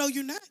behind. Oh, no,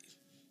 you're not.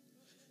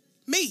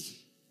 Me.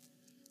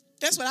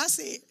 That's what I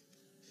said.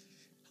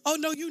 Oh,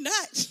 no, you're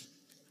not.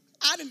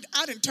 I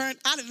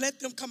didn't let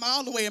them come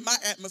all the way in my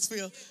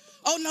atmosphere.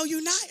 Oh, no,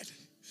 you're not.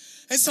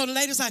 And so the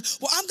lady's like,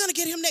 well, I'm going to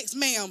get him next,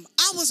 ma'am.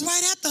 I was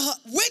right after her,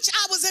 which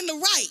I was in the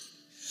right.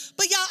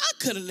 But y'all, I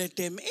could have let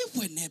them. It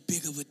wasn't that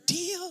big of a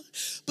deal.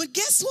 But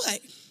guess what?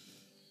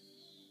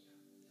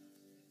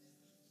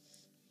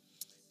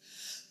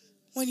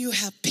 When you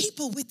have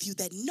people with you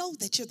that know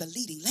that you're the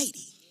leading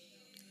lady.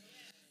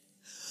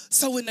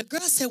 So when the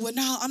girl said, well,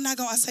 no, I'm not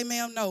going to, I say,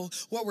 ma'am, no.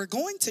 What we're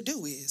going to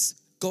do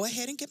is go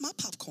ahead and get my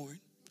popcorn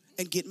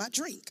and get my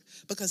drink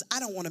because I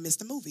don't want to miss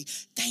the movie.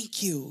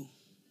 Thank you.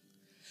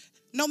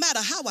 No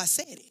matter how I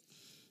said it,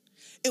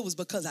 it was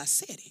because I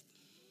said it.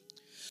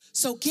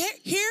 So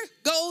here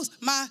goes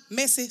my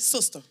messy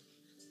sister.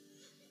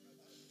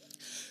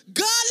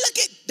 God, look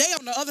at, they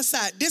on the other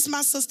side. This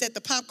my sister at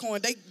the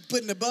popcorn. They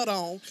putting the butter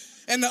on.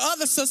 And the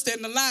other sister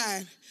in the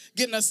line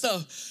getting her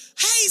stuff.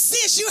 Hey,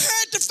 sis, you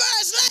heard the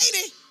first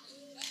lady?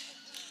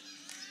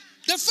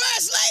 The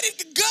first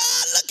lady,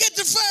 God, look at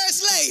the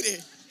first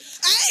lady.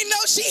 I ain't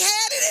know she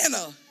had it in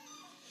her.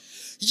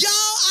 Y'all,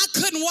 I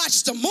couldn't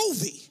watch the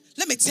movie.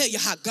 Let me tell you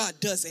how God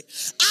does it.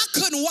 I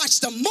couldn't watch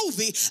the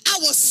movie. I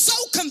was so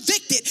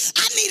convicted.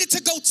 I needed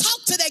to go talk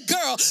to that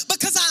girl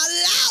because I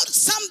allowed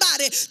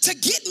somebody to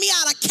get me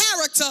out of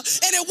character,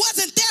 and it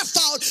wasn't their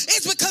fault.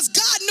 It's because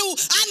God knew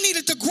I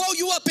needed to grow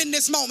you up in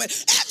this moment.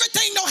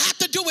 Everything don't have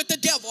to do with the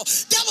devil.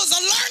 That was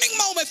a learning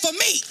moment for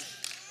me.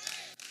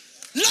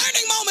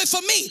 Learning moment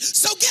for me.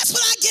 So guess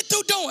what I get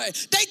through doing?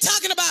 They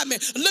talking about me.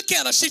 Look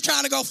at her. She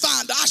trying to go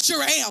find her. I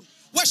sure am.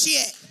 Where she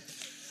at?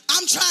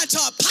 I'm trying to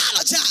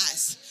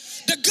apologize.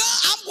 The girl,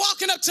 I'm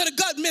walking up to the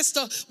gut,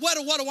 Mr. What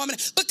a woman.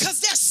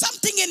 Because there's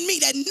something in me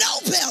that know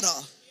better.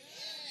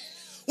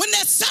 When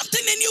there's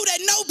something in you that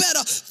know better,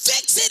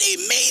 fix it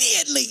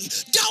immediately.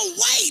 Don't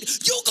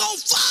wait. You gonna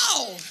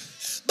fall.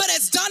 But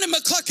as Donnie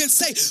McClurkin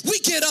say, we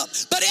get up.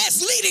 But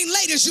as leading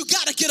ladies, you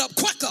gotta get up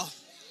quicker.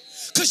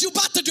 Because you're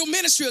about to do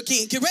ministry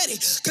again. Get ready.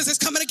 Because it's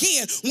coming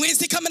again.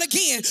 Wednesday coming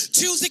again.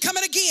 Tuesday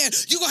coming again.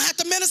 You're going to have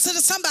to minister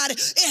to somebody.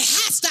 It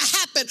has to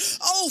happen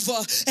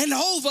over and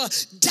over.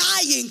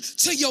 Dying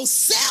to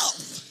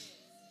yourself.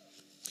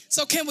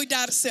 So can we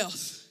die to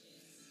self?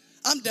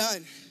 I'm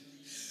done.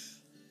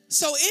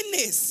 So in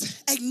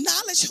this,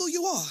 acknowledge who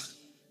you are.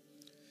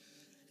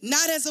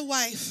 Not as a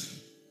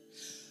wife,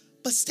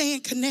 but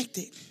staying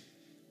connected.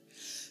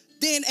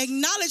 Then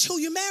acknowledge who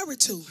you're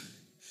married to.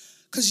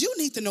 Because you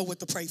need to know what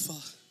to pray for.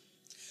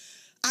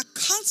 I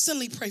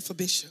constantly pray for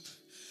Bishop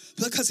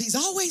because he's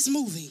always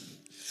moving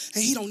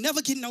and he don't never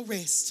get no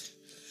rest.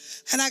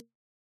 And I